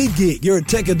 SeatGeek, your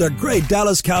ticket to great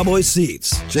Dallas Cowboys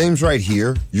seats. James Wright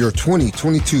here, your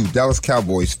 2022 Dallas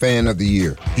Cowboys fan of the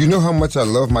year. You know how much I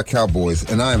love my Cowboys,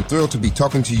 and I am thrilled to be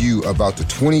talking to you about the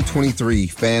 2023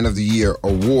 Fan of the Year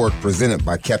award presented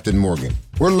by Captain Morgan.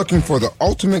 We're looking for the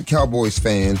ultimate Cowboys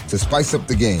fan to spice up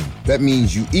the game. That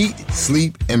means you eat,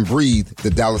 sleep, and breathe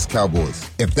the Dallas Cowboys.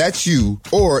 If that's you,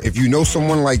 or if you know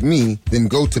someone like me, then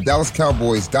go to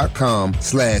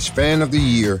DallasCowboys.com/fan of the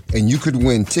year, and you could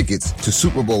win tickets to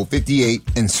Super Bowl 58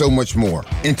 and so much more.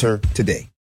 Enter today.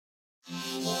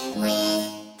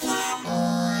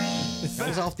 That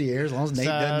was off the air as long as Nate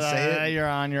doesn't say it. You're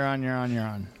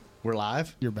on. We're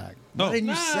live? You're back. Why didn't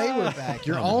you say we're back?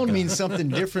 You're on means something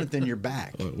different than you're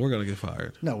back. We're going to get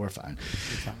fired. No, we're fine.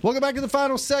 Welcome back to the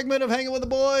final segment of Hanging with the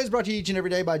Boys, brought to you each and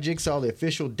every day by Jigsaw, the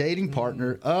official dating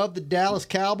partner of the Dallas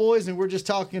Cowboys. And we're just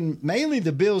talking mainly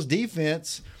the Bills'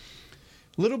 defense,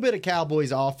 a little bit of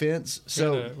Cowboys' offense.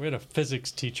 So we had a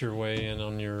physics teacher weigh in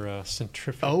on your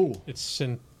centrifugal. Oh. It's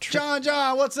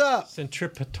John, what's up?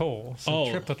 Centripetal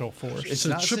force. It's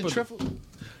not centrifugal.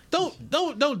 Don't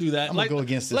do that. I'm gonna go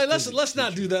against this. Let's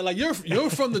not do that. Like you're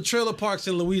from the trailer parks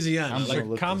in Louisiana. It's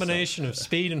a combination of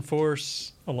speed and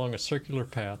force along a circular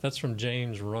path. That's from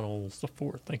James Runnels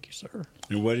IV. Thank you, sir.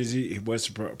 And what is he? What's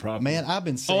the problem? Man, I've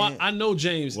been saying. I know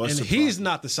James, and he's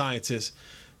not the scientist.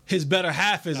 His better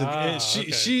half is.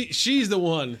 She's the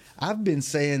one. I've been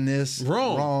saying this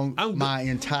wrong my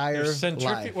entire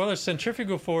life. Well, there's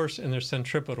centrifugal force and there's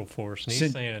centripetal force. And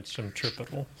he's saying it's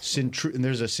centripetal. And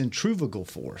there's a centrifugal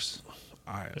force.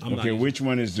 All right. Which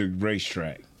one is the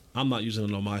racetrack? I'm not using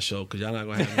it on my show because y'all not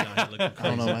going to have me out here looking crazy. I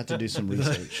don't know. I have to do some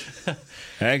research.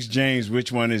 Ask James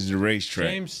which one is the racetrack.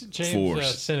 James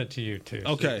force. Sent it to you, too.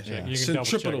 Okay. So you can double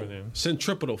check with him.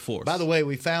 Centripetal force. By the way,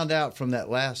 we found out from that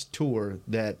last tour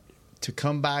that to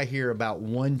come by here about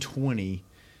 1:20,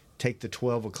 take the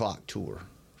 12 o'clock tour.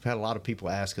 We've had a lot of people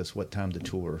ask us what time the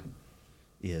tour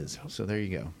is. So there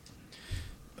you go.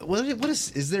 What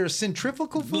is there a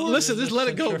centrifugal force? Listen, just let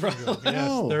it go, bro. Yes,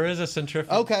 No. there is a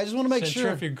centrifugal. Okay, I just want to make sure.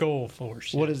 Centrifugal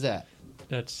force. What yeah. is that?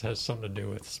 That has something to do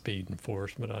with speed and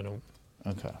force, but I don't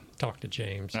Okay. talk to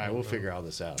James. All right, we'll figure all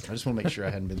this out. I just want to make sure I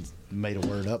hadn't been made a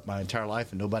word up my entire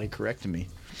life and nobody corrected me.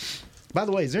 By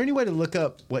the way, is there any way to look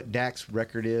up what Dak's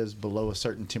record is below a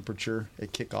certain temperature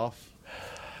at kickoff?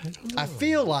 I don't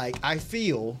know. I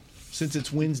feel, since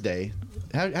it's Wednesday,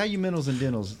 how you mentals and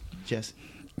dentals, Jess?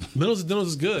 Mentals and dentals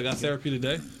is good. I got therapy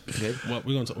today. Good. Well,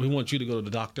 we want you to go to the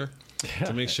doctor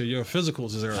to make sure your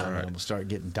physicals is all I'm right. going to start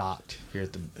getting docked here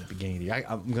at the beginning of the year.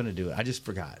 I'm going to do it. I just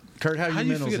forgot. Kurt, how are How do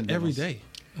you you mentals forget and every dentals? day?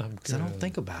 Because I don't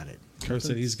think about it. Kurt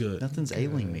said he's good. Nothing's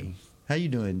ailing me. How you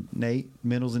doing, Nate?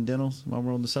 Mentals and dentals while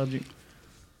we're on the subject?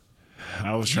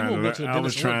 I was trying won't go to a to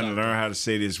dentist or a learn how to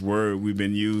say this word we've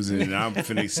been using, and I'm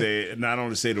finna say not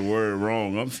only say the word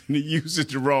wrong, I'm finna use it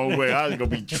the wrong way. I'm gonna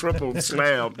be triple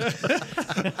slammed.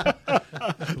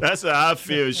 That's how I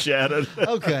feel, Shannon.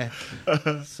 Okay.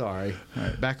 Sorry. All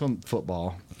right, back on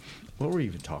football. What were we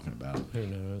even talking about? Who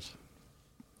knows?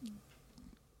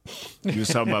 You was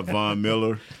talking about Von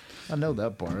Miller. I know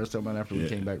that part. I was talking about after we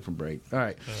came back from break. All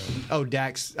right.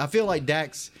 Dax. I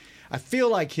feel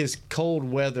like his cold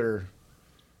weather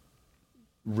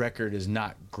record is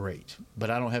not great, but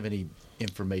I don't have any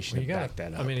information to back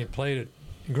that up. I mean, he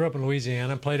grew up in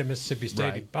Louisiana, played at Mississippi State.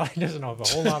 Right. He probably doesn't have a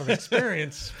whole lot of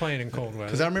experience playing in cold weather.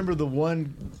 Because I remember the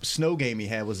one snow game he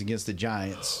had was against the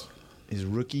Giants his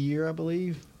rookie year, I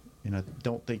believe. And I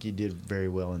don't think he did very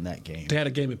well in that game. They had a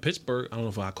game in Pittsburgh. I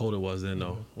don't know how cold it was then,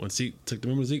 though. When Zeke took the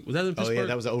remember Zeke? Was that in Pittsburgh? Oh, yeah,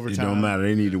 that was overtime. It don't matter.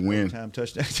 They need to win. Overtime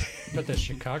touchdown. But the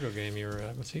Chicago game you were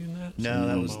at, was he in that?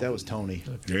 No, that was Tony.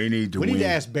 They need to We win. need to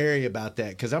ask Barry about that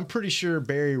because I'm pretty sure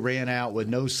Barry ran out with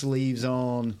no sleeves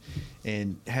on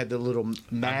and had the little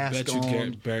mask I bet you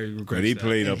on. Barry regrets But he that.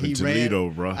 played And up he in Toledo,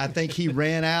 bro. I think he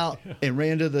ran out and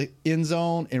ran to the end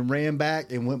zone and ran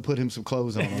back and went and put him some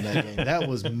clothes on that game. That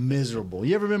was miserable.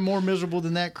 You ever been more miserable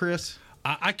than that, Chris?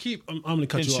 I'm going to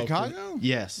cut In you off. Chicago?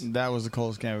 Yes. That was the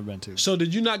coldest game I've ever been to. So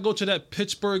did you not go to that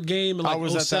Pittsburgh game in I like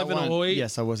was at that 07 one. or 08?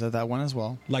 Yes, I was at that one as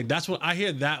well. Like that's what I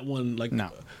hear that one like No.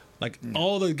 Like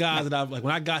all the guys that I've like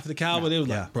when I got to the Cowboys, they was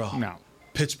like, bro, No.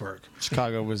 Pittsburgh.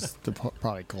 Chicago was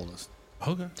probably coldest.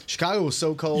 Okay. Chicago was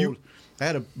so cold. I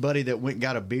had a buddy that went and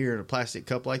got a beer in a plastic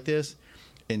cup like this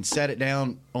and sat it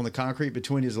down on the concrete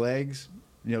between his legs.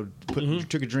 You know,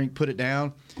 took a drink, put it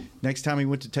down. Next time he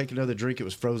went to take another drink, it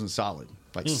was frozen solid.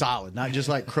 Like solid, not just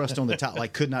like crust on the top.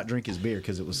 Like could not drink his beer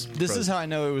because it was This frozen. is how I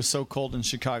know it was so cold in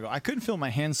Chicago. I couldn't feel my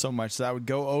hands so much that I would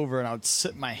go over and I would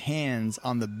sit my hands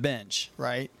on the bench,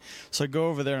 right? So I go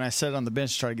over there and I sit on the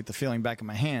bench to try to get the feeling back in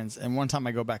my hands. And one time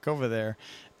I go back over there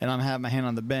and I'm having my hand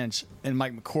on the bench, and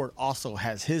Mike McCourt also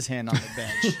has his hand on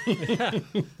the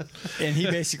bench. And he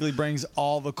basically brings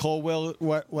all the cold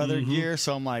weather gear.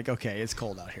 So I'm like, okay, it's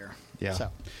cold out here. Yeah.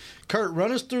 So. Kurt,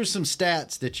 run us through some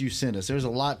stats that you sent us. There's a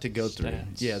lot to go through.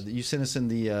 Stats. Yeah, you sent us in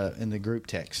the group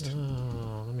text.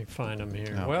 Oh, let me find them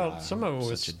here. Oh, well, God, some of it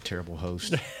was such a terrible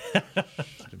host.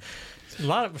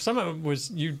 some of it was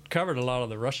you covered a lot of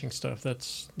the rushing stuff.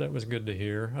 That was good to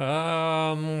hear.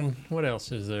 What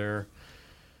else is there?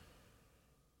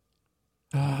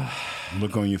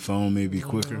 Look on your phone, maybe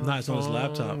quicker. No, it's on his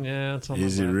laptop. Yeah, it's on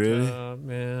Is my it really? laptop.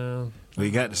 Yeah. Well,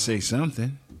 you got to say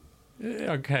something.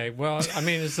 Okay. Well, I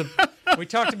mean, we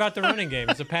talked about the running game.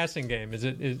 It's a passing game. Is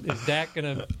Dak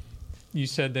gonna? You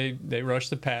said they rush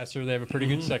the passer. They have a pretty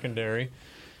good secondary.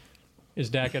 Is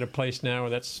Dak at a place now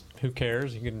where that's who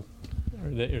cares?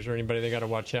 Is there anybody they got to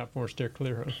watch out for? Steer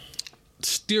clear of.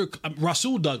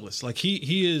 Rasul Douglas, like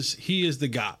he is the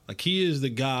guy. Like he is the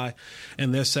guy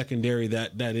in their secondary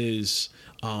that is.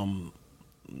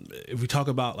 If we talk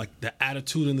about like the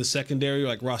attitude in the secondary,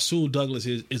 like Rasul Douglas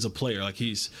is a player. Like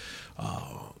he's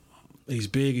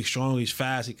big, he's strong, he's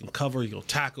fast, he can cover, he can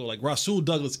tackle. Like Rasul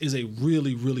Douglas is a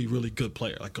really, really, really good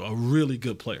player. Like a really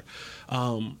good player.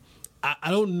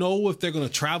 I don't know if they're going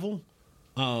to travel,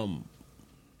 and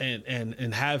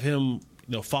have him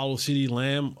follow CeeDee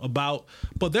Lamb about,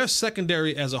 but their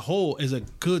secondary as a whole is a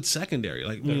good secondary.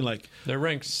 They're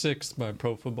ranked 6th by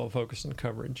Pro Football Focus in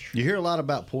coverage. You hear a lot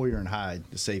about Poyer and Hyde,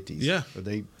 the safeties. Yeah.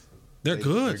 They're good.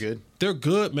 They're good. They're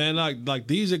good, man. Like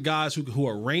these are guys who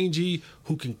are rangy,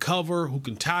 who can cover, who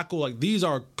can tackle. Like these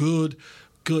are good.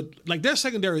 Like their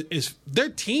secondary is their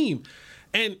team.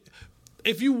 And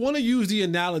if you want to use the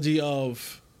analogy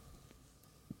of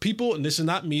people, and this is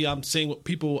not me, I'm saying what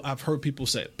I've heard people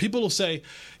say. People will say,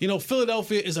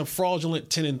 Philadelphia is a fraudulent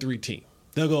 10-3 team.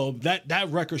 They'll go, that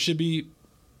record should be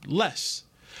less.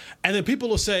 And then people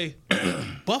will say,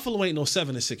 Buffalo ain't no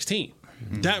 7-16.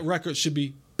 Mm-hmm. That record should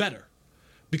be better.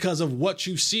 because of what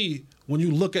you see when you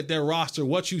look at their roster,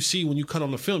 what you see when you cut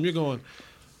on the film. You're going,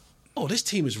 oh, this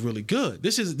team is really good.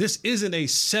 This isn't a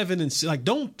 7-6. Like,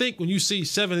 don't think when you see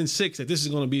 7-6 that this is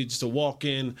going to be just a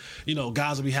walk-in. You know,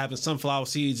 guys will be having sunflower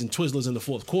seeds and Twizzlers in the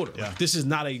fourth quarter. Yeah. Like, this is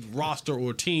not a roster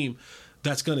or team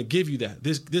that's going to give you that.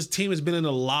 This team has been in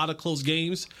a lot of close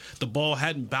games. The ball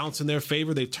hadn't bounced in their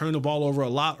favor. They've turned the ball over a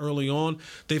lot early on.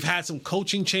 They've had some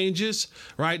coaching changes,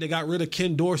 right? They got rid of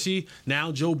Ken Dorsey.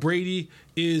 Now Joe Brady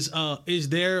is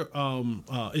their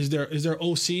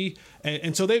OC,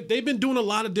 and so they've been doing a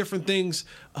lot of different things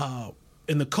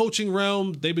in the coaching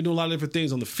realm. They've been doing a lot of different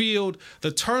things on the field. The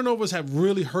turnovers have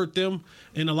really hurt them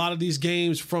in a lot of these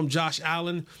games from Josh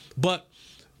Allen, but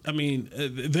I mean,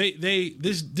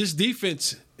 this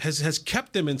defense has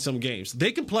kept them in some games.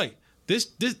 They can play.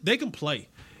 They can play.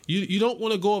 You don't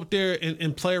want to go up there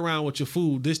and play around with your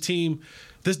food. This team,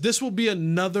 this will be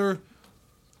another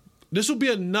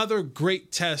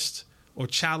great test or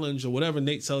challenge or whatever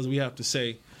Nate says we have to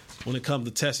say when it comes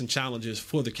to tests and challenges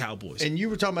for the Cowboys. And you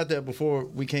were talking about that before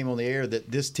we came on the air,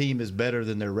 that this team is better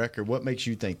than their record. What makes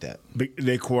you think that?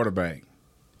 Their quarterback.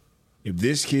 If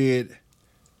this kid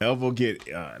ever get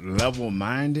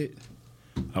level-minded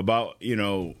about, he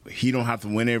don't have to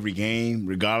win every game,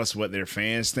 regardless of what their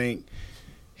fans think.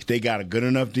 They got a good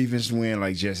enough defense to win,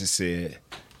 like Jesse said.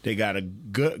 They got a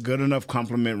good enough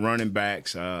complement running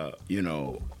backs, to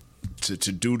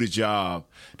do the job.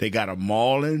 They got a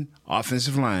mauling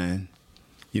offensive line.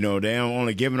 They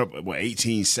only giving up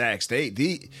 18 sacks.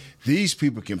 These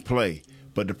people can play,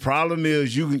 but the problem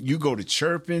is you go to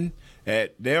chirping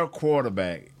at their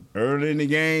quarterback early in the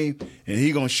game, and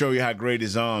he gonna show you how great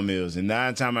his arm is. And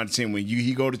 9 times out of 10, when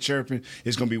he go to chirping,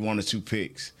 it's gonna be 1 or 2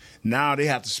 picks. Now they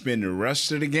have to spend the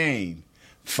rest of the game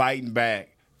fighting back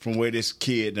from where this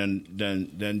kid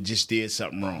done just did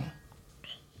something wrong.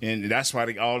 And that's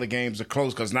why all the games are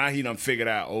close, because now he done figured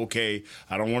out, okay,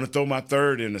 I don't want to throw my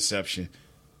 3rd interception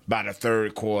by the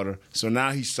 3rd quarter. So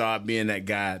now he started being that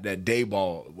guy, that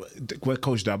Dayball. What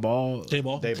coach Dayball?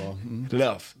 Dayball. Mm-hmm.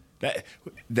 Left.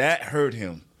 That hurt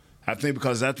him. I think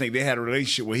they had a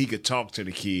relationship where he could talk to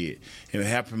the kid and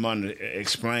help him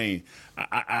explain.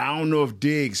 I don't know if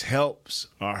Diggs helps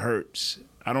or hurts.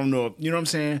 I don't know. You know what I'm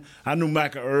saying? I knew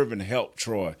Michael Irvin helped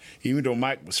Troy. Even though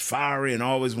Mike was fiery and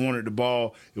always wanted the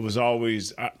ball, it was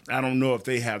always, I don't know if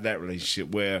they have that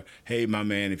relationship where, hey, my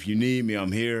man, if you need me,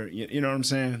 I'm here. You know what I'm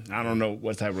saying? I don't know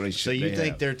what type of relationship So you they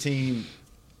think have. their team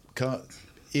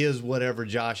is whatever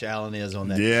Josh Allen is on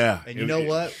that Yeah. team? And you know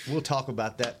what? We'll talk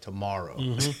about that tomorrow.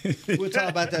 Mm-hmm. We'll talk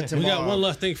about that tomorrow. We got one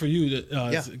last thing for you.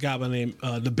 A guy by the name,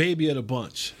 the baby of the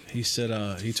bunch. He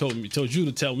said he told you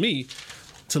to tell me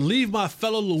to leave my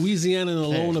fellow Louisianan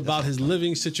alone about his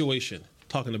living situation.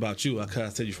 Talking about you, I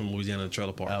said you from Louisiana and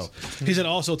Trailer Parks. Oh. He said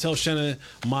also tell Shannon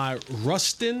my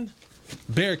Ruston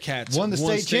Bearcats won the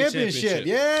state championship.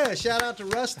 Yeah, shout out to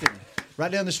Ruston. Right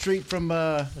down the street from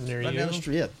down the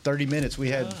street. Yeah, 30 minutes. We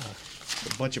had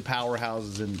a bunch of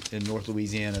powerhouses in North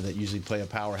Louisiana that usually play a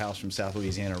powerhouse from South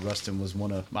Louisiana. Ruston was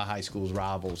one of my high school's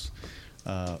rivals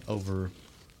over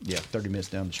 30 minutes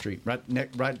down the street. Right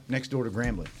next door to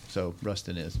Grambling. So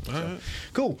Ruston is. So.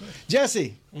 Cool.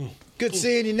 Jesse, good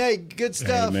seeing you, Nate. Good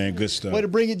stuff. Hey, man, good stuff. Way to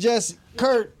bring it, Jesse.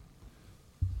 Kurt.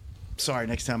 Sorry,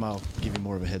 next time I'll give you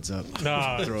more of a heads up.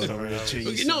 No, throw it over to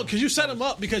you. No, because you set him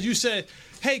up because you said,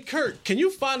 hey, Kurt, can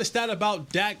you find a stat about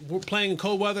Dak playing in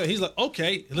cold weather? And he's like,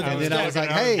 okay. And then I was like,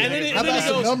 hey, how about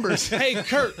some numbers? Hey,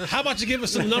 Kurt, how about you give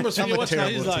us some numbers from your website?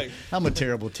 He's like, I'm a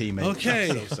terrible teammate.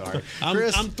 Okay. I'm so sorry.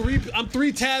 Chris, I'm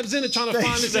three tabs in and trying to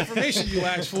find this information you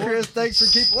asked for. Chris, thanks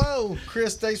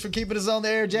for keeping us on the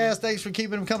air. Jazz, thanks for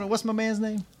keeping him coming. What's my man's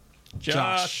name?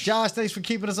 Josh, thanks for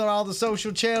keeping us on all the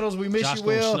social channels. We miss you,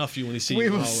 Will. Snuff you when he see we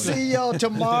you. We will see y'all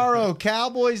tomorrow.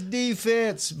 Cowboys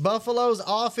defense, Buffalo's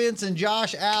offense, and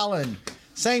Josh Allen.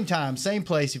 Same time, same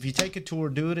place. If you take a tour,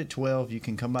 do it at 12. You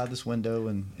can come by this window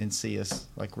and see us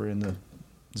like we're in the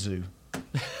zoo.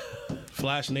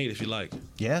 Flash Nate if you like.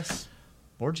 Yes.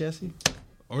 Or Jesse.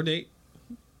 Or Nate.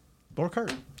 Or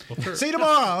Kurt. See you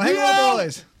tomorrow. Hang on,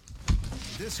 boys.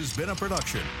 This has been a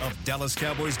production of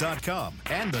DallasCowboys.com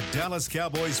and the Dallas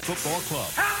Cowboys Football Club.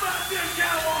 How about this,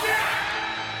 Cowboys? Yeah!